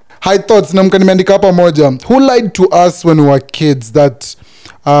thing. High thoughts. Na mkanimeandika hapa moja. Who lied to us when we were kids that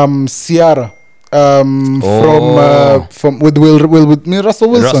Ciara from with Russell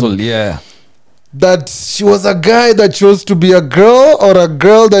Wilson. Russell, yeah. That she was a guy that chose to be a girl, or a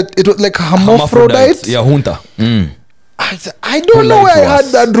girl that it was like hermaphrodite. Yeah, hunter. I don't know where I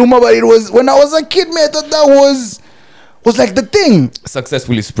heard that rumor, but it was when I was a kid, man. I thought that was like the thing.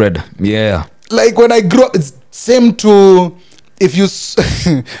 Successfully spread. Yeah. Like when I grew up, it's same to if you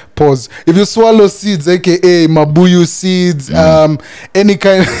pause. If you swallow seeds, aka mabuyu seeds, any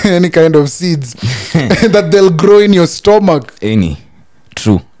kind of seeds that they'll grow in your stomach.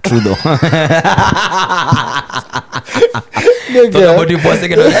 True though. Talk about it for a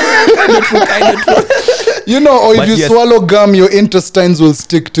second. Kind of true. You know, or But if you yes. swallow gum, your intestines will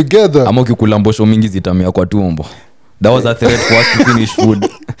stick together. Ama ukikula mbosho mingi zitamea kwa tumbo. That was a threat for us to finish food.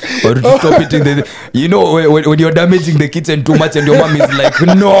 Or to stop eating the... You know, when you're damaging the kitchen too much and your mom is like,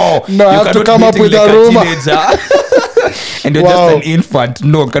 no, I have to come up with like a rumor. teenager. And you're just an infant.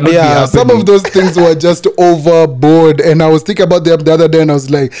 No, cannot be happening. Some of those things were just overboard. And I was thinking about them the other day, and I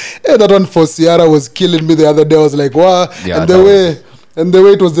was like, hey, that one for Ciara was killing me the other day. I was like, wow. Yeah, and the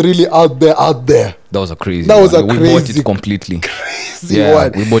way it was really out there. That was a crazy That was one. a We crazy, bought it completely. crazy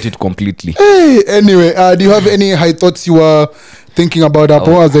one. We bought it completely. Hey, anyway, do you have any high thoughts you were thinking about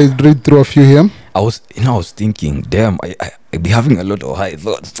Apple as I read through a few here? I was thinking, damn, I be having a lot of high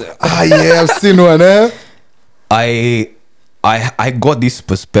thoughts. Yeah, I've seen one, I got this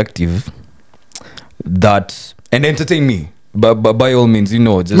perspective that, and entertain me, but by all means, just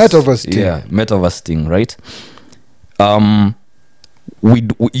Metaverse thing. Yeah, metaverse thing, right?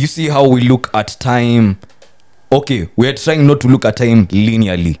 You see how we look at time. Okay, we're trying not to look at time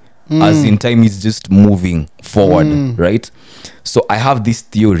linearly, as in time is just moving forward, right? So I have this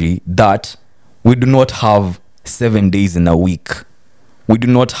theory that we do not have 7 days in a week. We do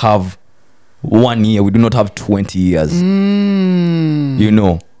not have 1 year. We do not have 20 years.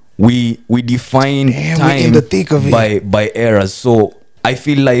 We define time in the thick of it. by eras. So I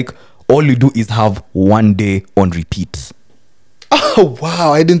feel like all you do is have 1 day on repeat. Oh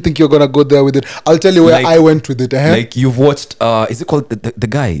wow, I didn't think you were gonna go there with it. I'll tell you where I went with it. Like you've watched is it called the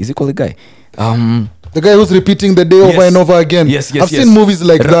guy? Is it called the guy? The guy who's repeating the day over and over again. Yes. I've seen movies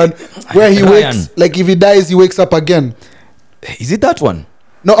like that where he wakes, like if he dies, he wakes up again. Is it that one?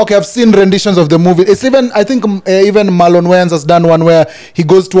 No, okay, I've seen renditions of the movie. It's even, I think even Marlon Wayans has done one where he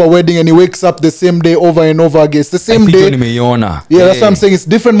goes to a wedding and he wakes up the same day over and over again. It's the same day. Yeah, that's what I'm saying. It's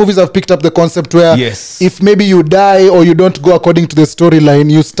different movies have picked up the concept where if maybe you die or you don't go according to the storyline,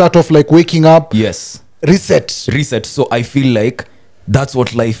 you start off like waking up. Yes. Reset. So I feel like that's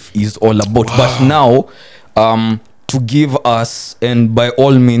what life is all about. Wow. But now, to give us, and by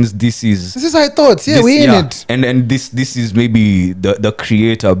all means, this is our thoughts. Yeah, we in it. And this is maybe the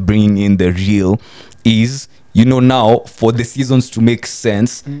creator bringing in the real is, now for the seasons to make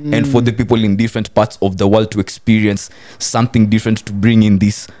sense and for the people in different parts of the world to experience something different, to bring in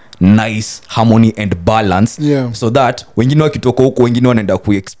this nice harmony and balance, so that wengine wakitoka huko wengine wanaenda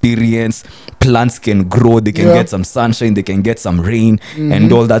ku-experience, plants can grow, they can get some sunshine, they can get some rain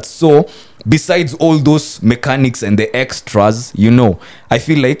and all that. So besides all those mechanics and the extras, I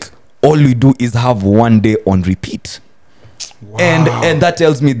feel like all we do is have 1 day on repeat. Wow. And that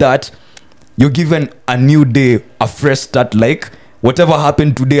tells me that you're given a new day, a fresh start. Like whatever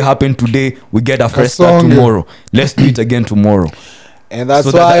happened today, we get a fresh start tomorrow. Let's do it again tomorrow. And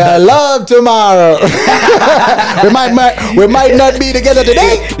that's So why I love tomorrow. we might not be together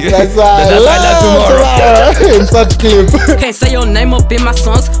today. That's why I love tomorrow. In such clip. Can't say your name up in my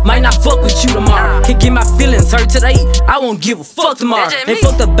songs. Might not fuck with you tomorrow. Can't get my feelings hurt today. I won't give a fuck tomorrow. Ain't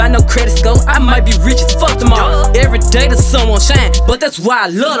fucked up by no credit score. I might be rich as fuck tomorrow. Every day the sun won't shine, but that's why I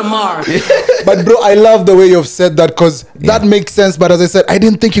love tomorrow. But bro, I love the way you've said that, because that makes sense. But as I said, I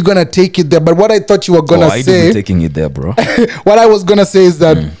didn't think you're gonna take it there. But what I thought you were gonna I say, do be taking it there, bro. what I was gonna say is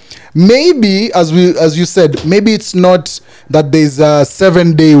that maybe, as you said, maybe it's not that there's a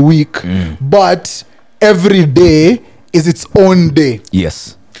 7-day week, but every day is its own day.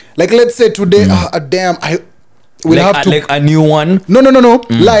 Yes. Like let's say today, damn, we'll like, have to like a new one. No.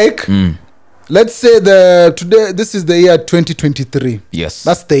 Like let's say this is the year 2023. Yes.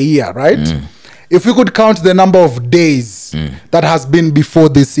 That's the year, right? If we could count the number of days that has been before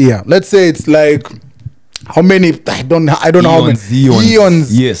this year, let's say it's like how many? I don't know how many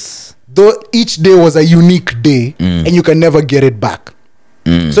eons. Yes. Though each day was a unique day, and you can never get it back.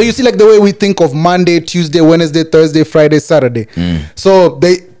 So you see, like the way we think of Monday, Tuesday, Wednesday, Thursday, Friday, Saturday. So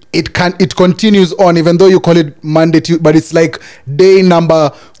it continues on, even though you call it Monday, Tuesday, but it's like day number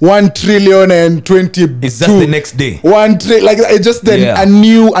 1,020,000,000,000. It's just the next day. Like it's just a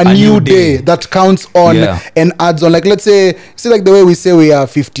new day that counts on and adds on. Like let's say, see, like the way we say we are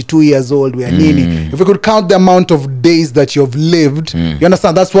 52 years old, we are nini. If we could count the amount of days that you've lived, you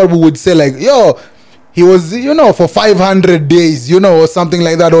understand? That's what we would say. Like, yo, he was, for 500 days, or something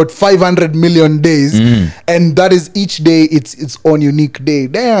like that, or 500 million days. And that is each day, its own unique day.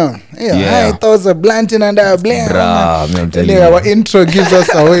 Damn. I thought a blanting and a blam. Our intro gives us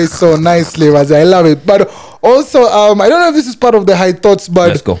away so nicely, as I love it. But also, I don't know if this is part of the high thoughts, but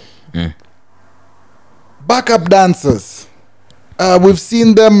let's go. Backup dancers. We've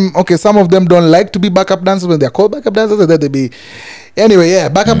seen them. Okay, some of them don't like to be backup dancers when they're called backup dancers. Or that they be, anyway,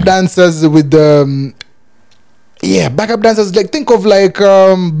 backup dancers with backup dancers. Like think of like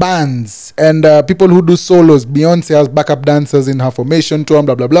bands and people who do solos. Beyonce has backup dancers in her formation tour.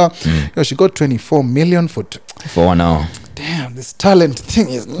 Blah blah blah. She got 24 million for 1 hour. Damn, this talent thing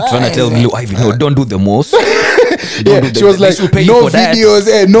is nice. Trying to tell Blue Ivy, no, don't do the most. She was like, no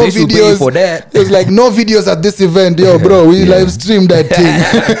videos, no videos. For that. It was like, no videos at this event. Yo, bro, we live streamed that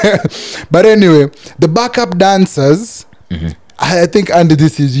thing. But anyway, the backup dancers, I think, Andy,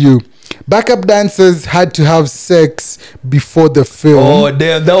 this is you. Backup dancers had to have sex before the film. Oh,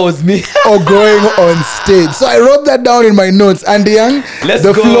 damn, that was me. Or going on stage. So I wrote that down in my notes. Andy Young,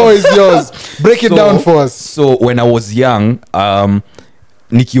 the floor is yours. Break it down for us. So when I was young,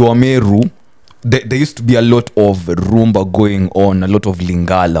 Nikiwa Meru, there used to be a lot of rumba going on, a lot of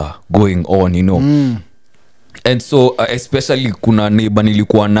lingala going on, And so especially kuna neighbor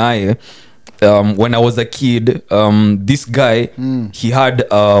nilikuwa naye, when I was a kid, this guy, he had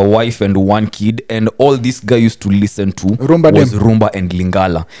a wife and one kid, and all this guy used to listen to was rumba and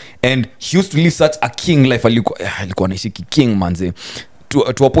lingala. And he used to live such a king life. Alikuwa naishi king manze,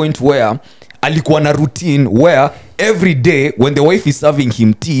 to a point where alikuwa na routine where every day when the wife is serving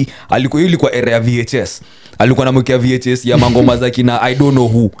him tea, alikuwa area VHS. Alikuwa namwekea VHS ya mangoma za kina I don't know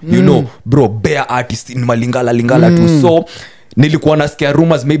who, bro, bare artist in malingala too. So nilikuwa nasikia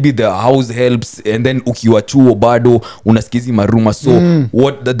rumors, maybe the house helps, and then ukiwa chuo bado unasikizi maruma. So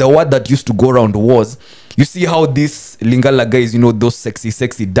what the word that used to go around was, you see how these lingala guys, those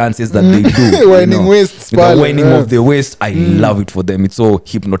sexy dances that they do, whining waist, the whining of the waist, I love it for them. It's so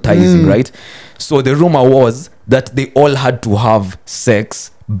hypnotizing, right? So the rumor was that they all had to have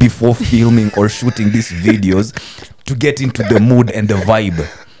sex before filming or shooting these videos to get into the mood and the vibe.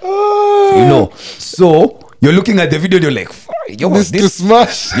 So you're looking at the video and you're like, yo, this to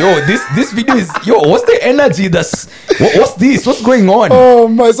smash. Yo, this video is, what's the energy what's this? What's going on? Oh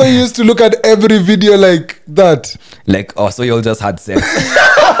my, so you used to look at every video like that. Like, so you all just had sex.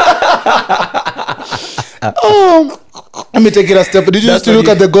 Let me take it a step. Did you used to look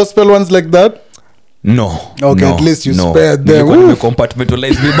at the gospel ones like that? No. Okay, at least you spared them.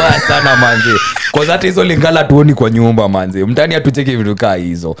 Compartmentalize vibaya sana manze. Cause hata hizo lingala tuoni kwa nyumba manze. Mtani atucheke vitu kaa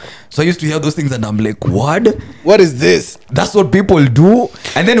hizo. So I used to hear those things and I'm like, what is this? That's what people do.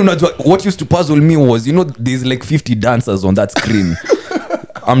 And then what used to puzzle me was, there's like 50 dancers on that screen.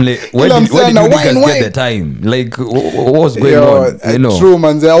 I'm like, where did you guys get the time? Like, what was going on? True,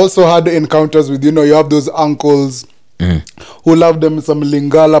 man. I also had encounters with, you have those uncles who love them some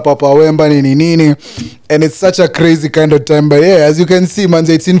lingala, Papa Wemba, nini. And it's such a crazy kind of time. But as you can see, man,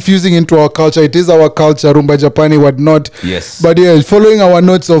 it's infusing into our culture. It is our culture, rumba Japani, whatnot. Yes. But following our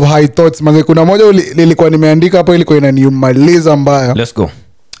notes of high thoughts, man, kuna moja lilikuwa nimeandika hapo, ilikuwa inaniumaliza mbaya. Let's go.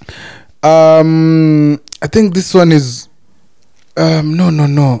 I think this one is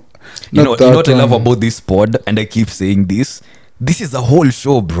No. You know what I love about this pod, and I keep saying this is a whole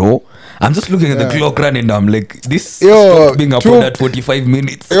show, bro. I'm just looking at the clock run and I'm like, this stopped being a pod at 45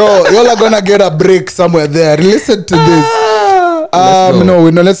 minutes. Y'all are gonna get a break somewhere there. Listen to this.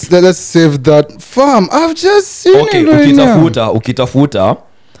 Let's save that. Fam, I've just seen it right ukitafuta.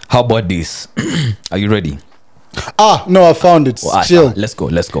 How about this? Are you ready? No, I found it. Chill. Let's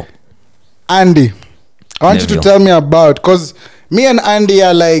go. Andy, I want you to tell me about, because me and Andy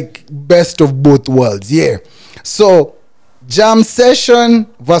are like best of both worlds. Yeah. So, jam session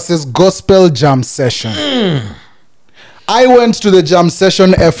versus gospel jam session. I went to the jam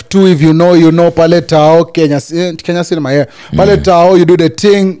session F2. If you know pale Tao Kenya Cinema here. Pale Tao, you do the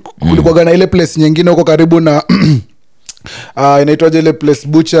thing. Kulikuwa na ile place nyingine huko karibu na inaitwaje ile place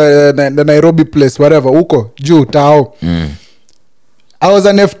Butcher, the Nairobi place, whatever, huko juu Tao. I was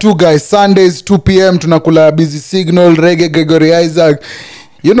an F2 guy. Sundays 2 p.m. tunakula Busy Signal, Reggae, Gregory Isaac.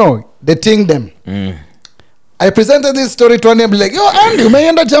 You know, the thing them. I presented this story to Andy. I'm like, yo, Andy,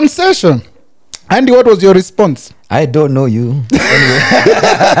 umeenda jam session. Andy, what was your response? I don't know you. Anyway.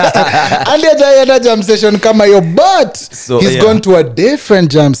 Andy hajaenda jam session kama hiyo, but he's gone to a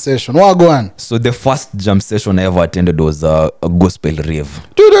different jam session. Wagwan. So the first jam session I ever attended was a gospel rave.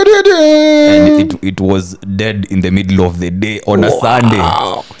 And it was dead in the middle of the day on a Sunday.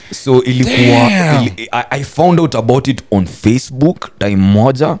 So I found out about it on Facebook time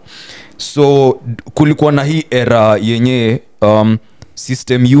moja. So kulikuwa na hii era yenye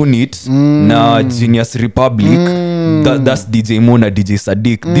System Unit na Genius Republic, that's DJ Mo na DJ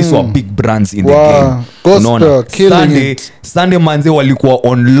Sadiq. These were big brands in the game. Gospel, Sunday manze walikuwa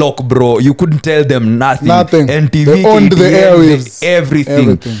on lock, bro. You couldn't tell them nothing. NTV, they owned the airwaves,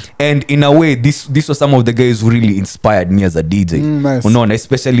 everything. And in a way, this was some of the guys who really inspired me as a DJ. Nice.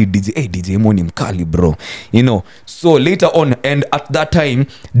 Especially DJ Mo ni mkali, bro. So later on, and at that time,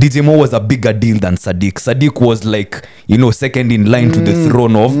 DJ Mo was a bigger deal than Sadiq. Sadiq was like, second in line to the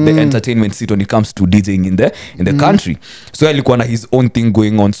throne of the entertainment seat when it comes to DJing in the country. So alikuwa na his own thing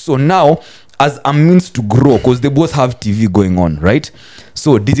going on. So now, as a means to grow, because they both have TV going on, right?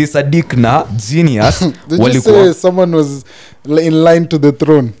 So DJ Sadiq na Genius did you say someone was in line to the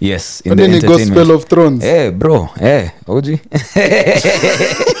throne? Yes, in the entertainment. Gospel of Thrones. Hey, bro. Hey, OG.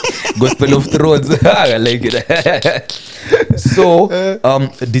 Gospel of Thrones. I like it. So,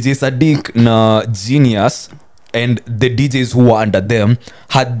 DJ Sadiq na Genius and the DJs who were under them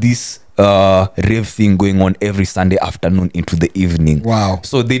had this rave thing going on every Sunday afternoon into the evening. Wow.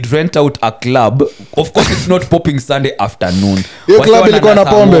 So they'd rent out a club. Of course, it's not popping Sunday afternoon. Your club ilikuwa na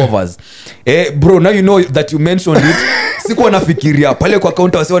pombe. Bro, now you know that you mentioned it. Sikuwa nafikiria pale kwa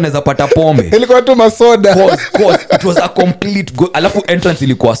counter wasi wanaweza pata pombe. Ilikuwa tu masoda. Course, it was a complete alafu entrance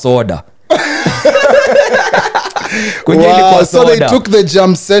ilikuwa soda. Wow, so they took the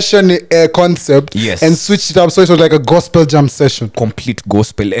jam session concept and switched it up, so it was like a gospel jam session. Complete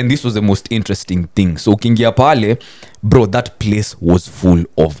gospel. And this was the most interesting thing. So ukiingia pale, bro, that place was full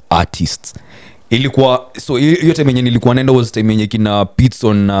of artists. Ilikuwa so hiyo time yenye nilikuwa naenda was time yenye kina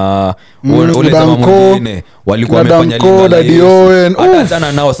Pitson na wale jamaa mwingine walikuwa wamefanya Daddy Owen.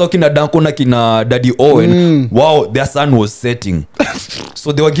 Hata nao so kina Danko na kina Daddy Owen, wow, their sun was setting.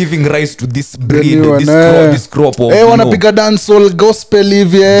 So they were giving rise to this breed, this crop of wanapiga dancehall gospel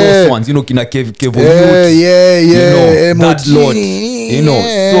hivi those ones, kina Kevo that lot,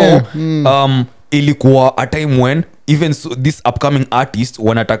 so ilikuwa a time when even so, this upcoming artist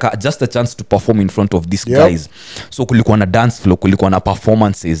wanataka just a chance to perform in front of these guys. So kulikuwa na dance floor, kulikuwa na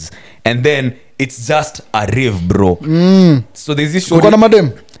performances, and then it's just a rave, bro. So there's this show. Kulikuwa na madem,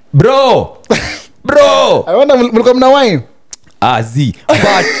 bro. I wonder mlikuwa mna wine.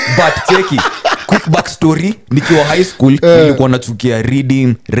 But check it. Quick backstory, nikiwa high school nilikuwa nachukia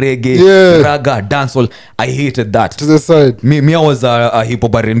reading, reggae, raga, dancehall. I hated that. To the side. Me I was a hip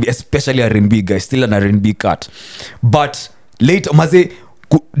hop R&B, especially R&B guy, still an R&B cat. But later maze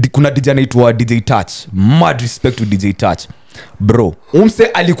kuna DJ anaitwa DJ Touch. Mad respect to DJ Touch. Bro, umse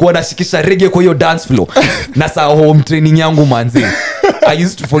alikuwa anashikisha reggae kwa hiyo dance floor. Na saa home training yangu manzi. I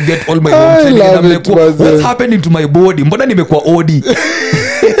used to forget all my home training and I'm like, what's happening to my body? Mbona nimekuwa odi?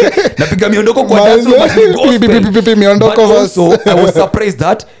 Napiga miondoko kwa dance floor. But also, I was surprised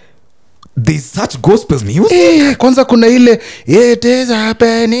that there's such gospel music. Kwanza kuna ile it is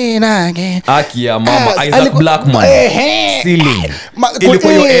happening again. Aki ya mama Isaac Blackman Ceiling.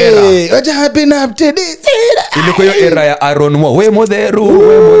 Ilikuwa hiyo era. What happened up to this? Ilikuwa hiyo era ya Aaron Moore. We modheru.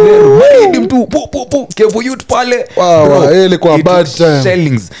 Maridi mtu pu Kevo youth pale. Wow, ilikuwa bad time.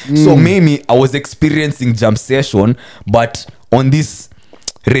 Shellings. So maybe I was experiencing jam session, but on this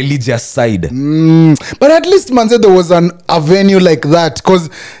religious side. But at least man said there was a venue like that, because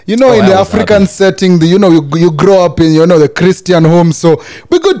in the African setting, you grow up in the Christian home, so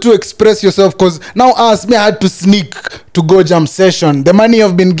be good to express yourself. Because now me, I had to sneak to go jam session. The money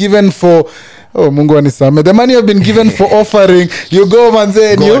I've been given for Mungu anisame. The money I've been given for offering, you go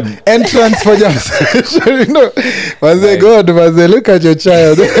manze, and you entrance for jam session. Manze, God, manze, look at your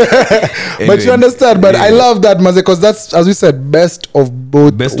child. But you understand. But I love that manze, because that's, as we said, best of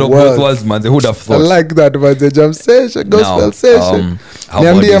both worlds. Manze. Who'd have thought? I like that manze, jam session, gospel session.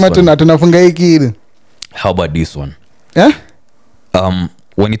 How about this one? Yeah.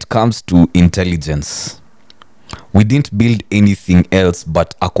 When it comes to intelligence, we didn't build anything else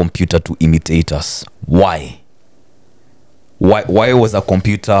but a computer to imitate us. Why was a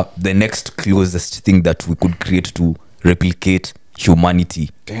computer the next closest thing that we could create to replicate humanity?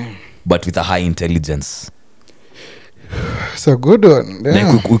 Damn. But with a high intelligence? It's a good one.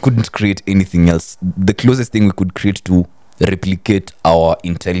 Damn. Like we couldn't create anything else. The closest thing we could create to replicate our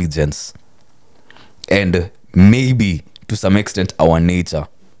intelligence, and maybe to some extent our nature,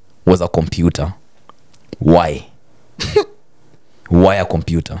 was a computer. Why? Why a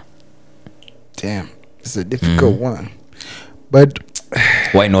computer? Damn, it's a difficult one. But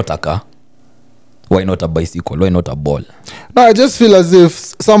why not a car? Why not a bicycle? Why not a ball? No, I just feel as if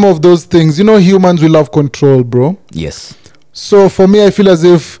some of those things, humans will have control, bro. Yes. So for me, I feel as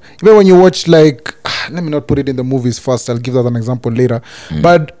if even when you watch, like, let me not put it in the movies first, I'll give that an example later.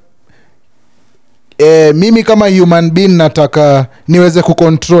 But mimi kama human being nataka niweze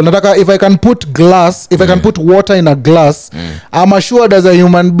kucontrol. Nataka if I can put glass, if I can put water in a glass, I'm assured as a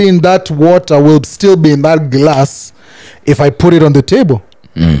human being that water will still be in that glass if I put it on the table.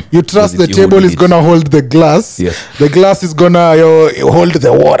 You trust the table is gonna hold the glass. Yes. The glass is gonna hold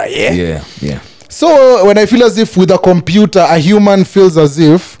the water. Yeah. So when I feel as if with a computer, a human feels as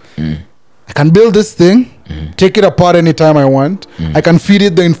if I can build this thing, take it apart anytime I want. I can feed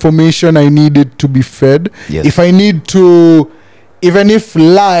it the information I need it to be fed. Yes. If I need to, even if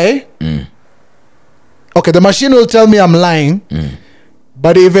lie, okay, the machine will tell me I'm lying.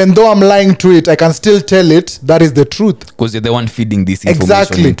 But even though I'm lying to it, I can still tell it that is the truth. Because you're the one feeding this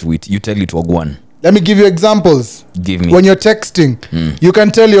information into it. You tell it Wagwan. Let me give you examples. Give me. When you're texting, you can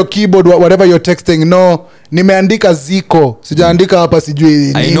tell your keyboard whatever you're texting. No, nimeandika ziko. Sijaandika hapa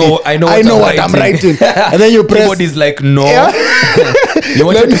sijui. I know what I'm writing. And then you press. Keyboard is like, no. You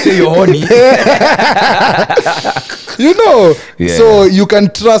wanted to say you're horny. Yeah. So you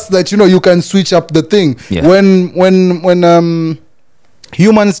can trust that, you can switch up the thing. Yeah. When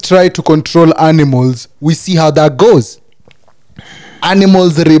humans try to control animals, we see how that goes.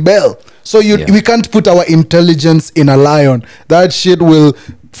 Animals rebel. So we can't put our intelligence in a lion. That shit will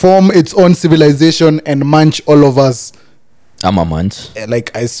form its own civilization and munch all of us. I'm a munch.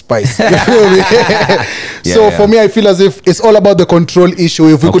 Like Ice Spice. You feel me? For me, I feel as if it's all about the control issue.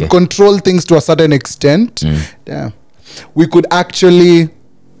 If we could control things to a certain extent, we could actually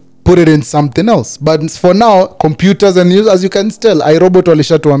put it in something else. But for now, computers and as you can tell, iRobot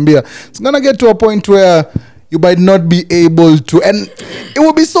walishatuambia, it's gonna get to a point where you might not be able to, and it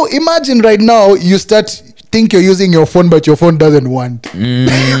will be so. Imagine right now you think you're using your phone, but your phone doesn't want.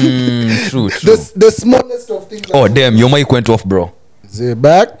 True. The smallest of things. Oh damn, your mic went off, bro. Is it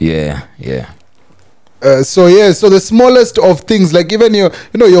back? Yeah. So the smallest of things, like even your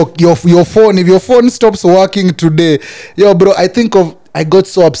phone. If your phone stops working today, bro, I got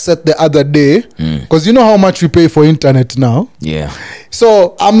so upset the other day because you know how much we pay for internet now. Yeah.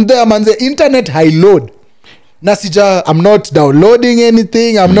 So I'm there, man. The internet high load. Nasija, I'm not downloading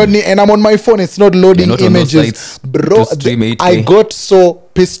anything. I'm not, and I'm on my phone. It's not loading not images, bro. I got so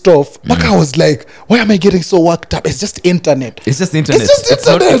pissed off. But I was like, why am I getting so worked up? It's just internet.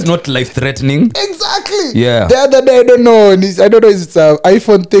 It's not life threatening. Exactly. Yeah. The other day, I don't know if it's an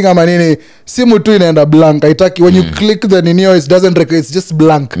iPhone thing. I'm an simu tu inaenda blank. When you click the ninio, it doesn't record. It's just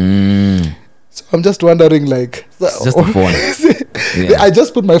blank. So I'm just wondering, like, it's just a phone. I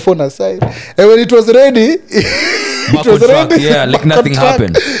just put my phone aside, and when it was ready, like nothing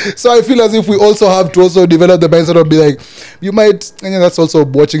happened. So I feel as if we also have to also develop the mindset of be like, you might, and that's also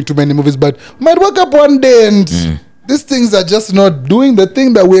watching too many movies, but might wake up one day and these things are just not doing the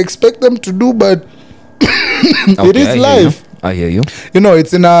thing that we expect them to do, but it is life. I hear you.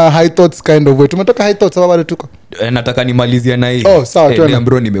 It's in a high thoughts kind of way. Tumetoka high thoughts sababu tuko. Nataka nimalizia na hii. Oh, sawa tu.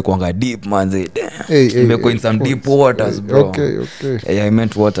 Bro, nimekuanga deep manze. Nimekuwa in some deep waters, bro. Okay. Yeah, I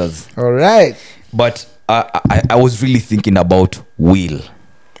meant waters. All right. But I was really thinking about will,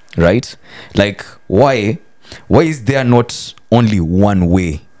 right? Like why is there not only one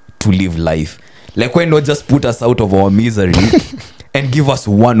way to live life? Like why not just put us out of our misery and give us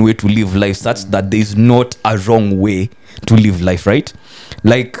one way to live life, such that there is not a wrong way to live life, right?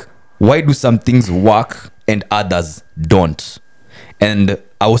 Like, why do some things work and others don't? And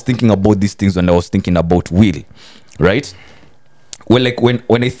I was thinking about these things when I was thinking about will, right? Well, like when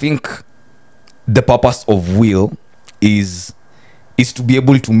I think the purpose of will is to be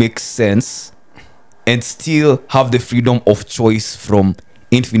able to make sense and still have the freedom of choice from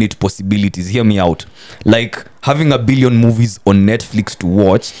infinite possibilities. Hear me out. Like having a billion movies on Netflix to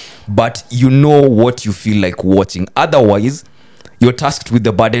watch, but you know what you feel like watching. Otherwise, you're tasked with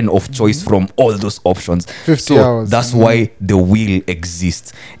the burden of choice from all those options. 50 hours. That's why the will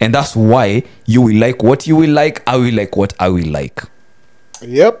exists. And that's why you will like what you will like, I will like what I will like.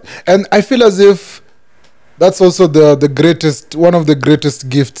 Yep. And I feel as if that's also the greatest, one of the greatest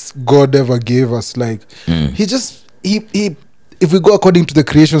gifts God ever gave us. Like he if we go according to the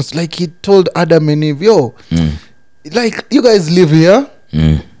creations, like he told Adam and Eve, like you guys live here.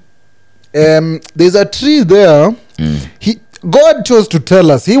 There's a tree there. God chose to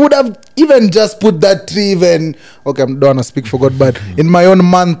tell us. He would have even just put that tree even, okay, I don't want to speak for God, but in my own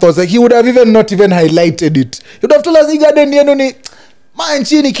man thoughts, like he would have even not even highlighted it. He would have told us, kila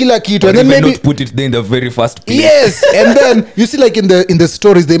kitu, and then maybe not put it there in the very first place. Yes, and then you see, like in the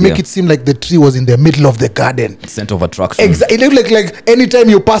stories, they make it seem like the tree was in the middle of the garden. Center of attraction. Exactly. It looked like anytime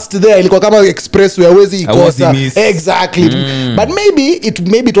you passed there, ilikuwa kama expressway, hawezi ikosa. Exactly. But maybe it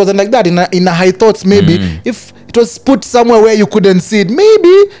wasn't like that. In a high thoughts, maybe if it was put somewhere where you couldn't see it, maybe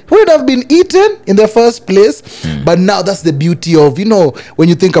it would have been eaten in the first place. But now that's the beauty of, when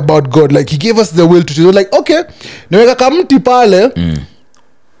you think about God, like he gave us the will to choose. Like, okay, niweka kamti pale,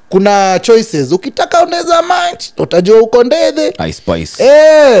 kuna choices. Ukitaka unaweza match, utajua uko ndede. I spice.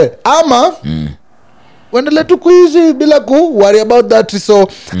 Ama uendelee tu kuishi bila ku worry about that. So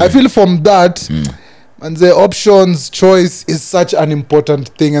I feel from that, and the options choice is such an important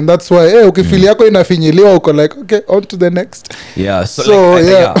thing, and that's why ukifili yako inafinyiliwa uko like, okay, on to the next. Yeah, so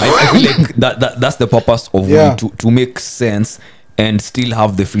like, I feel like that's the purpose of will, to make sense and still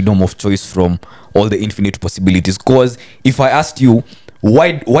have the freedom of choice from all the infinite possibilities. Because if I asked you,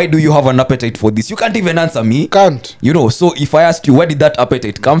 why do you have an appetite for this, you can't even answer me. Can't. So if I asked you, where did that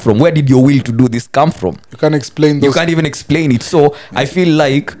appetite come from, where did your will to do this come from, you can't explain those. You can't even explain it. So I feel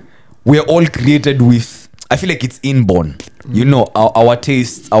like we're all created with, I feel like it's inborn, our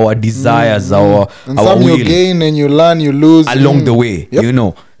tastes, our desires, our some will. You gain and you learn, you lose along the way.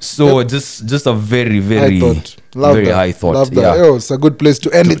 So just a very very high thought. Love that. It's a good place to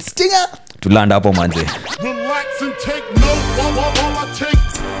end it. Stinger to land up on Monday. Relax and take note while I take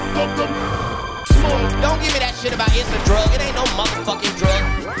Don't give me that shit about it's a drug. It ain't no motherfucking drug.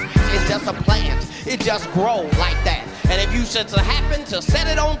 It's just a plant. It just grows like that. And if you should happen to set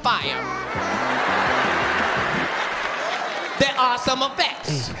it on fire, there are some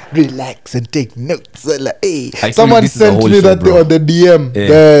effects. Relax and take notes. Someone sent me that on the DM.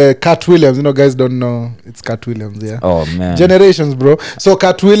 The Cat Williams. Guys don't know. It's Cat Williams, yeah. Oh, man. Generations, bro. So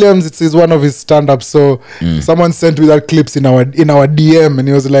Cat Williams, it is one of his stand-ups. So someone sent me that clips in our DM, and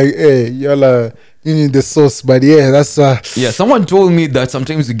he was like, hey, y'all you need the sauce. But yeah, that's... someone told me that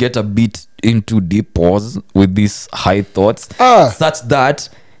sometimes you get a bit into deep pause with these high thoughts. Such that...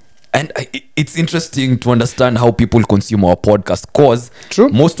 And it's interesting to understand how people consume our podcast, because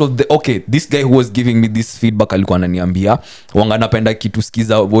most of this guy who was giving me this feedback alikuwa ananiambia wanganapenda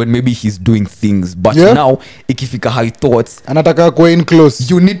kitusikiza when maybe he's doing things, but now ikifika high thoughts anataka go in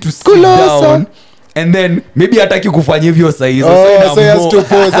close, you need to sit down. And then maybe hataki kufanya hivyo saa hizo, so he has to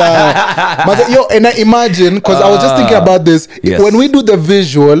pause. And I imagine, because I was just thinking about this, when we do the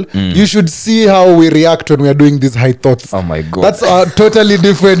visual, you should see how we react when we are doing these high thoughts. Oh my god, that's totally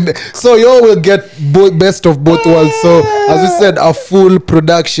different. So you will get best of both worlds. So as we said, a full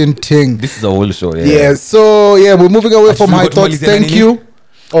production thing. This is a whole show. So we're moving away from high thoughts. Thank you.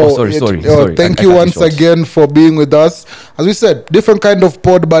 Sorry. Thank you once again for being with us. As we said, different kind of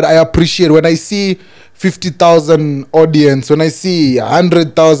pod, but I appreciate when I see 50,000 audience, when I see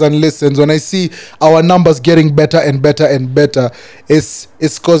 100,000 listens, when I see our numbers getting better and better and better, it's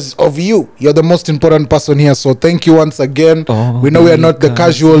because of you. You're the most important person here. So thank you once again. We know we are not the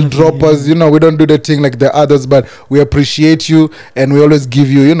casual droppers. We don't do the thing like the others, but we appreciate you, and we always give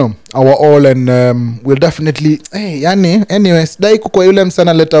you, our all, and we'll definitely anyways, dai kwa yule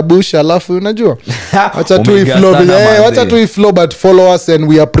msana leta bush alafu unajua acha tu iflow, but follow us, and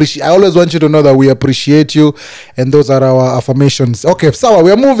we appreciate. I always want you to know that we appreciate you, and those are our affirmations. Okay, sawa,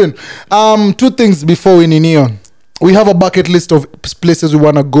 we are moving. Two things before we ninio. We have a bucket list of places we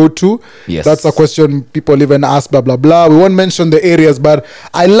want to go to. Yes. That's a question people even ask, blah blah blah. We won't mention the areas, but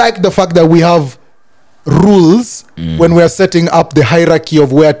I like the fact that we have rules when we are setting up the hierarchy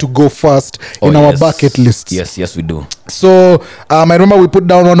of where to go first in our bucket lists. Yes, we do. So I remember we put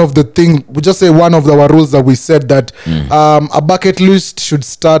down one of the things, we just say one of our rules that we said that a bucket list should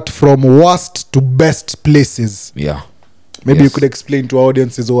start from worst to best places. Yeah. Maybe you could explain to our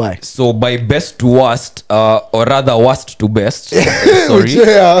audiences why. So by best to worst, or rather worst to best, sorry.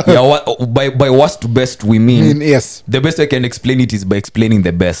 By worst to best, we mean yes. The best I can explain it is by explaining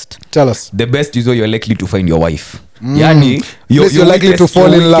the best. Tell us. The best is where you're likely to find your wife. Yani, you're likely to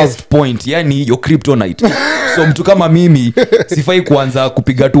fall in love. Point. Yani, your kryptonite. So mtu kama mimi, sifai kuanza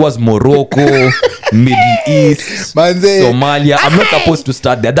kupiga tours Morocco, Middle East, Somalia. I'm not supposed to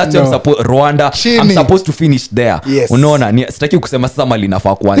start there. That's where I'm supposed Rwanda. I'm supposed to finish there. Yes. Unaona, sitaki kusema sasa mali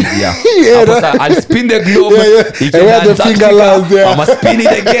nafaa kuanzia. I'll spin the globe. The finger lands, I must spin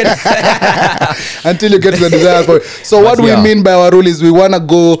it again. Until you get to the desired point. So what we mean by our rule is we want to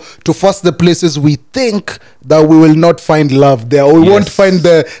go to first the places we think that we will not find love there, or we won't find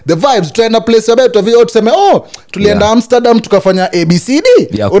the vibes. Tuenda place tuseme tulienda Amsterdam tukafanya ABCD.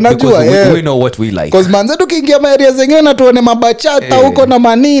 Unajua we know what we like. Because manze tukiingia area zingine na tuone mabachata huko na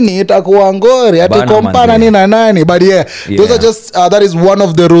manini itakuwa ngori ati kompana nini na nani. But those are just that is one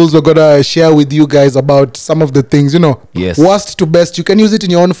of the rules we're gonna share with you guys about some of the things, worst to best. You can use it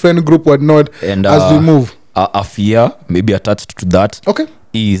in your own friend group or not. And as we move, a fear maybe attached to that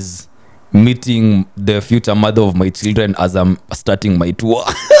is meeting the future mother of my children as I'm starting my tour.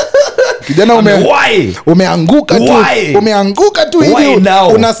 Kijana umeanguka tu hivi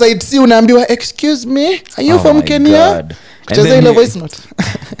una side see unaambiwa excuse me, are you from Kenya? Kucheza ile voice note.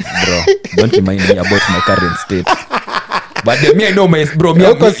 Bro, don't remind me about my current state. But me I know my bro, me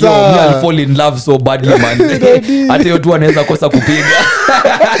I'll fall in love so badly man. Hata yote tu anaweza kosa kupiga.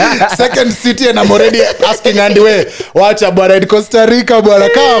 Second city and I'm already asking Andy we wacha bwana in Costa Rica bwana,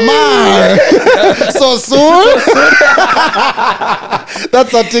 come on. So soon.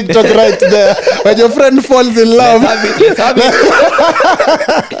 That's a TikTok right there. When your friend falls in love. Let's have it.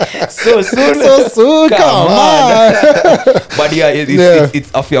 So soon. Come on. But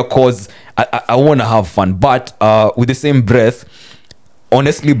it's a fair cause. I want to have fun, but with the same breath,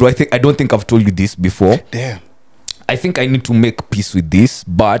 honestly, bro, I don't think I've told you this before. Damn. I think I need to make peace with this,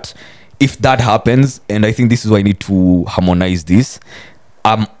 but if that happens, and I think this is why I need to harmonize this,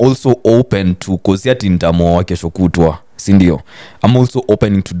 I'm also open to koziati ndamo kesho kutwa, sindio. I'm also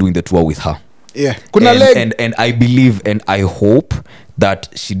open to doing the tour with her. Yeah. And I believe and I hope that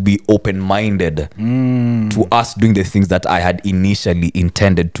she'd be open-minded to us doing the things that I had initially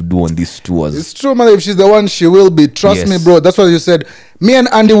intended to do on these tours. It's true, man. If she's the one, she will be. Trust me, bro. That's what you said. Me and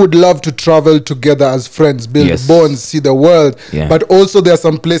Andy would love to travel together as friends, build bonds, see the world. Yeah. But also there are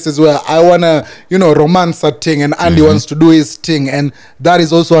some places where I want to, romance a thing and Andy wants to do his thing. And that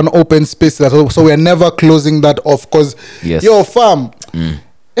is also an open space. So we're never closing that off. Because, yo, fam,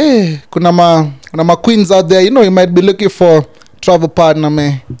 kuna ma queens out there, you might be looking for travel partner,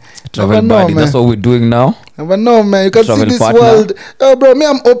 man. Travel buddy, that's what we're doing now. Never know, man. You can travel see this partner. World. Oh, bro, me,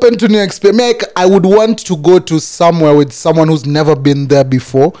 I'm open to new experience. I would want to go to somewhere with someone who's never been there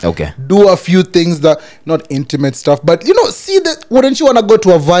before. Okay. Do a few things that, not intimate stuff, but, see that. Wouldn't you want to go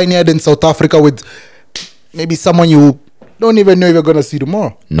to a vineyard in South Africa with maybe someone you don't even know if you're going to see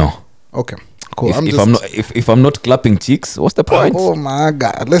tomorrow? No. Okay. Cool. If I'm not clapping chicks, what's the point? Oh my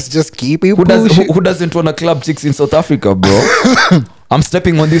God! Let's just keep it. Who doesn't want to clap chicks in South Africa, bro? I'm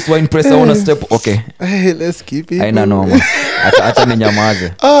stepping on this wine press. I want to step. Okay. Hey, let's keep it. I know. Acha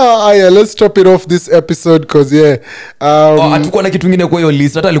ninyamaze. Yeah. Let's top it off this episode because hatukuwa na kitu kingine kwa hiyo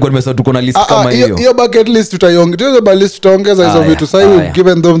list. Hata alikuwa nimesema tuko na list kama hiyo. Hiyo bucket list tutaongeza hizo vitu. Sasa we've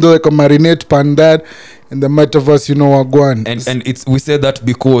given them like a marinate pandad in the metaverse, wagwan. And we say that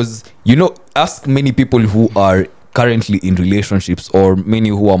because ask many people who are currently in relationships or many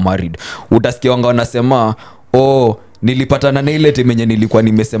who are married. Utasikia wanga wanasema nilipatana na ile temenye nilikuwa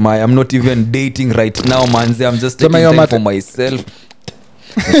nimesema I'm not even dating right now manze, I'm just taking time for myself.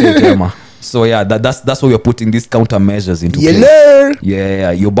 So that's why we're putting these countermeasures into place.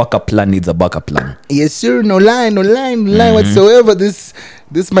 Yeah, your backup plan needs a backup plan. Yes sir, no line whatsoever.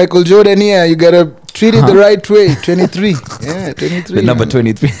 This Michael Jordan here, you gotta treat it the right way. 23. Yeah, 23. The number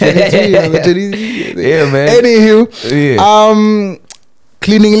 23. 23. Yeah, man. Anywho,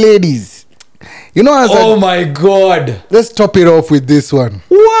 cleaning ladies. Oh my God. Let's top it off with this one.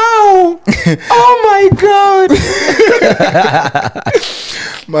 Wow. Oh my God.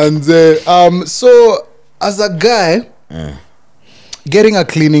 Manze. So as a guy, getting a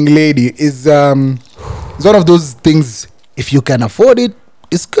cleaning lady is one of those things. If you can afford it,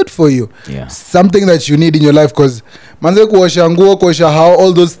 it's good for you. Yeah. Something that you need in your life, because manze kuosha nguo, kuosha how,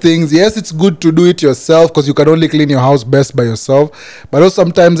 all those things, yes, it's good to do it yourself because you can only clean your house best by yourself, but also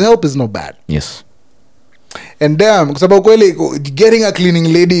sometimes help is not bad. Yes. And damn, kusema kweli, getting a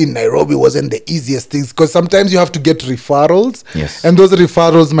cleaning lady in Nairobi wasn't the easiest things, because sometimes you have to get referrals. Yes. And those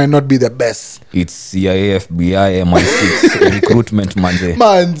referrals might not be the best. It's CIA, FBI, MI6 recruitment manze.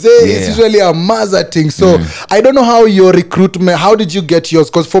 It's usually a mother thing. So I don't know how your recruitment, how did you get yours?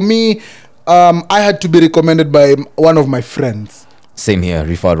 Because for me, I had to be recommended by one of my friends. Same here,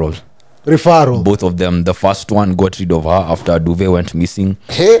 referral. Both of them. The first one got rid of her after Duvet went missing.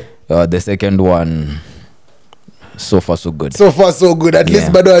 Hey. The second one, so far so good. At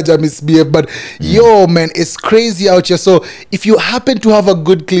least bado haja misbehave. But yo man, it's crazy out here. So if you happen to have a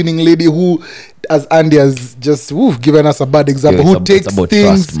good cleaning lady who, as Andy has just given us a bad example, who takes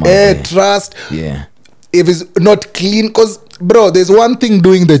things, trust. Yeah. If it's not clean, because bro, there's one thing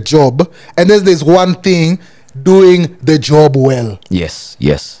doing the job, and then there's one thing doing the job well. Yes.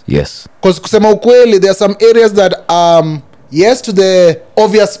 Because kusema ukweli, there are some areas that yes, to the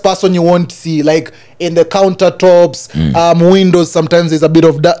obvious person you won't see, like in the countertops, windows, sometimes there's a bit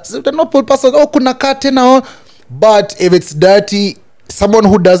of that. So the normal person, kuna curtain now. But if it's dirty, someone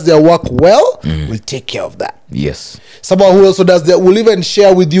who does their work well will take care of that. Yes. Someone who also does that will even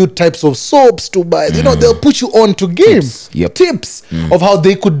share with you types of soaps to buy. You know, they'll put you on to games, tips of how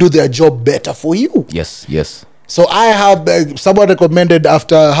they could do their job better for you. Yes. So I have someone recommended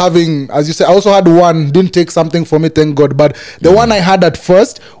after having, as you said, I also had one, didn't take something from it, thank God. But the one I had at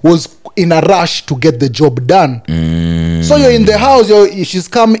first was in a rush to get the job done. So you're in the house, she's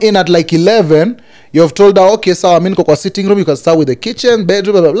come in at like 11. You've told her, okay, so I'm in kwa sitting room, you can start with the kitchen,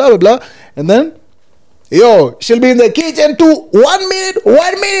 bedroom, blah, blah, blah, blah. And then, she'll be in the kitchen too. 1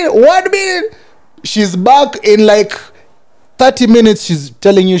 minute. She's back in like 30 minutes. She's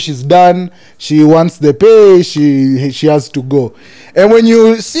telling you she's done. She wants the pay. She has to go. And when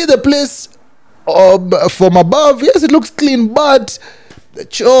you see the place from above, yes, it looks clean, but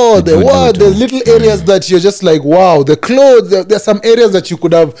there's little areas that you're just like, wow, the clothes, there's some areas that you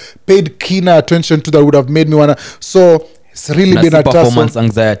could have paid keener attention to that would have made me wanna. So it's really been a performance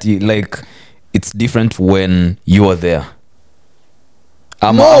anxiety. Like, it's different when you are there.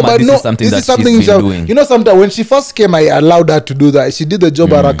 This is something she's been doing. You know, sometimes when she first came, I allowed her to do that. She did the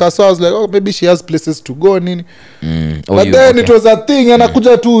job haraka, so I was like, maybe she has places to go. It was a thing, and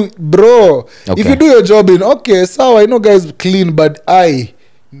akuja too, bro. If you do your job so I know guys clean, but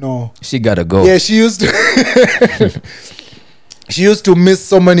no. She gotta go. Yeah, she used to. She used to miss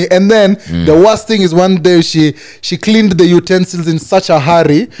so many. And then the worst thing is one day she cleaned the utensils in such a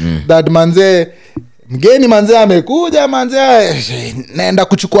hurry that mgeni manze amekuja manze naenda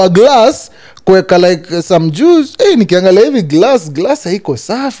kuchukua glass kuweka like some juice. Nikiangalia hivi glass haiko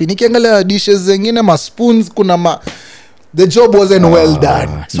safi. Nikiangalia dishes zingine ma spoons kuna the job wasn't well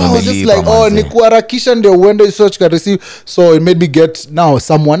done. So I was just like, ni kuharakisha ndio uende search can receive. So it made me get now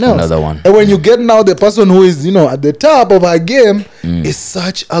someone else. Another one. And when you get now the person who is, at the top of her game is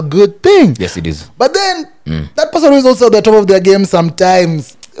such a good thing. Yes, it is. But then that person who is also at the top of their game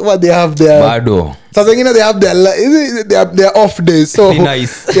sometimes, they have their Bado. So they have their off days. So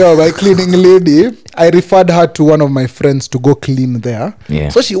nice. My cleaning lady, I referred her to one of my friends to go clean there. Yeah.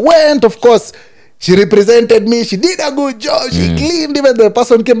 So she went, of course. She represented me. She did a good job. She cleaned. Even the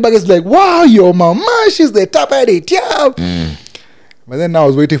person came back. It's like, wow, your mama, she's the top at it. Yeah. But then I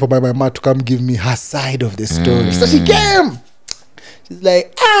was waiting for my mama to come give me her side of the story. So she came. She's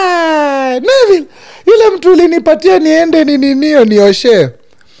like, Neville, yule mtu ulinipatia niende nioshe.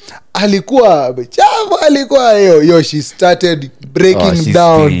 Alikuwa she started breaking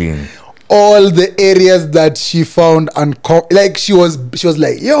down all the areas that she found like she was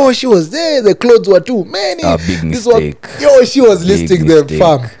like, she was there, the clothes were too many, big mistake. She was listing them,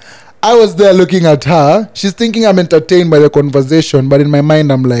 fam. I was there looking at her. She's thinking I'm entertained by the conversation, but in my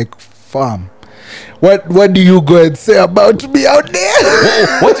mind I'm like, fam, what do you go and say about me out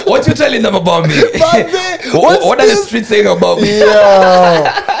there? What you telling them about me? What are the streets saying about me?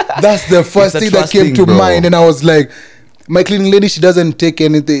 Yeah, that's the first thing that came to mind. And I was like, my cleaning lady, she doesn't take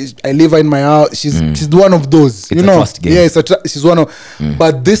anything. I leave her in my house. She's one of those. It's a trust game. Yeah, she's one of.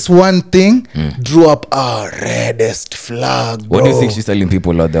 But this one thing drew up our reddest flag. Bro. What do you think she's telling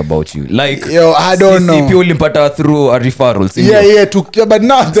people out there about you? Like, I don't know. People impata through a referral. But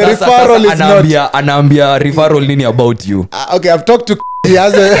now the referral is not. Anaambia referral nini about you. Okay, I've talked to. He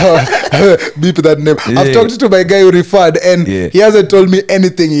hasn't beep that name. Yeah. I've talked to my guy who referred, and he hasn't told me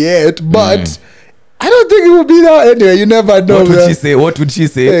anything yet. But I don't think it will be that anyway. You never know. What would she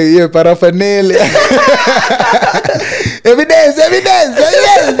say? Paraphernalia. Evidence.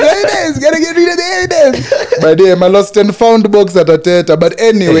 Gotta get rid of the evidence. But yeah, my lost and found box at Ateta. But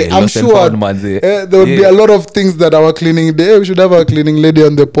anyway, I'm sure there would be a lot of things that our cleaning day. We should have our cleaning lady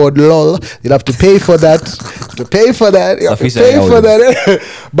on the pod. Lol. You'll have to pay for that.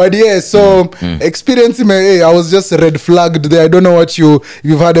 But yeah, so experiencing my, I was just red flagged there. I don't know what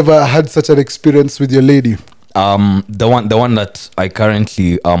you've ever had such an experience with your lady. The one that I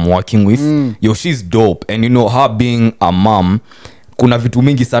currently am working with, she's dope, and her being a mom, kuna vitu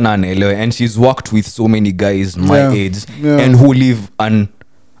mingi sana anaelewa, and she's worked with so many guys my age and who live an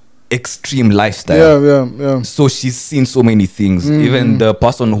extreme lifestyle. So she's seen so many things. Even the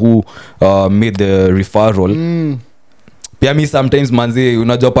person who made the referral, pia mi sometimes manzi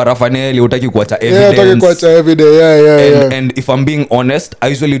unajua parafaneli utaki kuacha evidence. And if I'm being honest,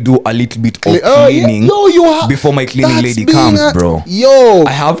 I usually do a little bit of cleaning before my cleaning lady comes, bro.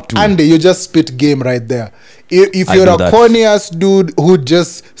 I have to. Andy, you just spit game right there. If you're a corny-ass dude who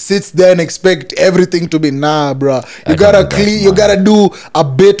just sits there and expect everything to be bro, you gotta clean, you gotta do a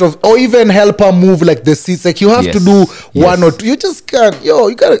bit of, or even help her move like the seats. Like you have to do one or two. You just can't.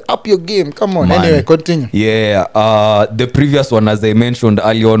 You gotta up your game. Come on. Man. Anyway, continue. Yeah. The previous one, as I mentioned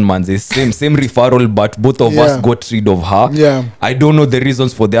earlier on, man, the same referral, but both of us got rid of her. Yeah. I don't know the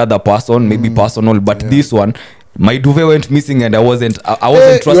reasons for the other person, maybe personal, but this one, my duvet went missing and I wasn't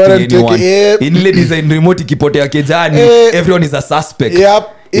trusting anyone. In design remote ikipotea kejani, everyone is a suspect. Yep.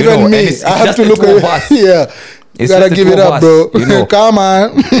 Even me. I have to look at us. Yeah. You gotta give it up, bro. Come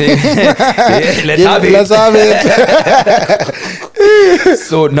on. Let's have it.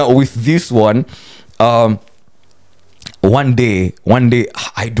 So now with this one, one day,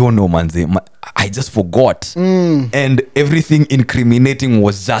 I don't know, manze, I just forgot, and everything incriminating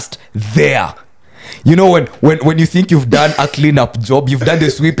was just there. When you think you've done a cleanup job, you've done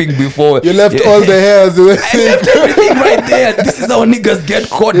the sweeping before, you left all the hairs. I left everything right there. This is how niggas get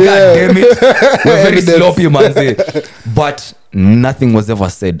caught. God damn it, we're very sloppy, man. But nothing was ever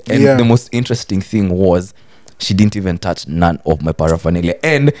said, and the most interesting thing was she didn't even touch none of my paraphernalia.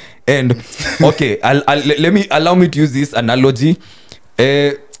 And okay, allow me to use this analogy.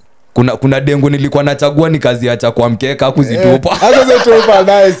 Kuna dengu nilikuwa nachagua nikaziacha kwa mkeka kuzitupa.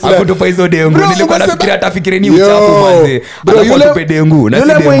 Hakutupa hizo dengu. Nilikuwa nafikiria atafikiri ni uchafu manze. Anakutupa dengu na si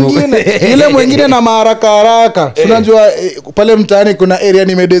dengu. Yule mwingine na haraka. Unajua pale mtaani kuna area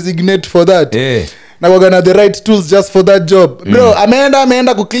nimedesignate for that. Na wagana the right tools just for that job. Bro,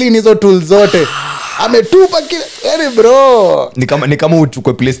 ameenda ku clean hizo tools zote. Ametupa kile. Bro. Ni kama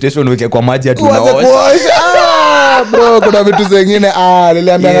uchukue PlayStation uweke kwa maji ati unaosha. Bro, kuna vitu zingine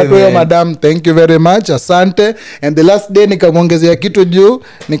niliambia nayo madam, thank you very much, asante. And the last day nikamwongezea kitu juu,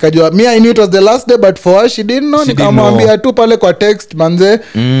 nikajua I knew it was the last day, but for her she didn't know. Nikamwambia tu pale kwa text manze,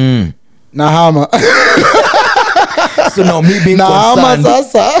 na hama. So now me being concerned,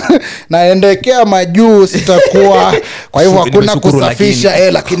 sasa naendekea majuu sitakuwa, kwa hivyo hakuna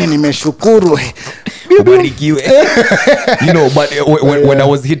kusafisha lakini nimeshukuru. Ubarikiwe. But when I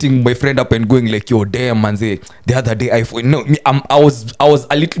was hitting my friend up and going like, yo, damn, manze, the other day I was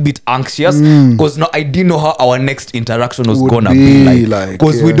a little bit anxious because I didn't know how our next interaction was gonna be like,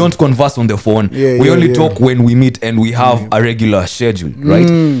 because we don't converse on the phone. We only talk when we meet and we have a regular schedule, right?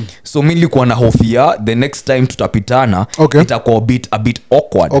 So mimi nilikuwa na hofia the next time tutapitana itakuwa a bit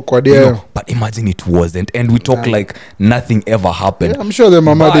awkward, but imagine it wasn't, and we talk like nothing ever happened. I'm sure the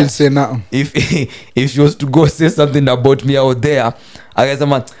mama didn't say nothing. If she was to go say something about me out there,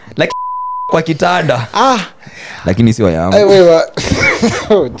 akasema like kwa kitanda. Lakini sio yangu.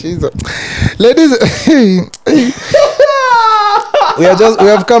 Oh Jesus. Ladies, we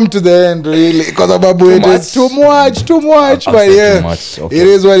have come to the end really, because Ababu, it is too much, but it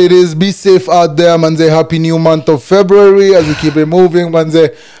is what it is. Be safe out there, manze. Happy new month of February as we keep it moving,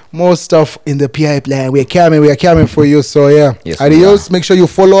 manze. More stuff in the pipeline. We are coming for you. So adios. Make sure you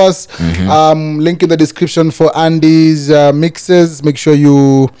follow us. Link in the description for Andy's mixes. Make sure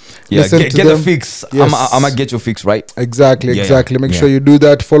you listen to them. Get the fix. Yes. I'm gonna get your fix right. Exactly. Make sure you do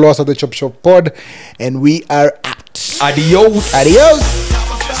that. Follow us at the Chop Shop Pod, and we are out. Adios.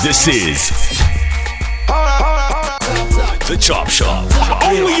 This is the Chop Shop.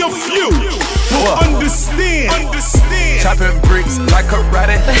 Only a few will understand. Chopping bricks like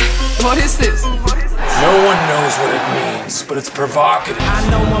karate. What is this? No one knows what it means, but it's provocative. I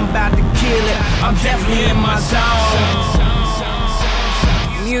know I'm about to kill it. I'm definitely in my zone.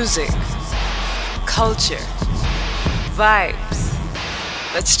 Music, culture, vibes.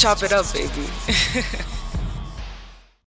 Let's chop it up, baby.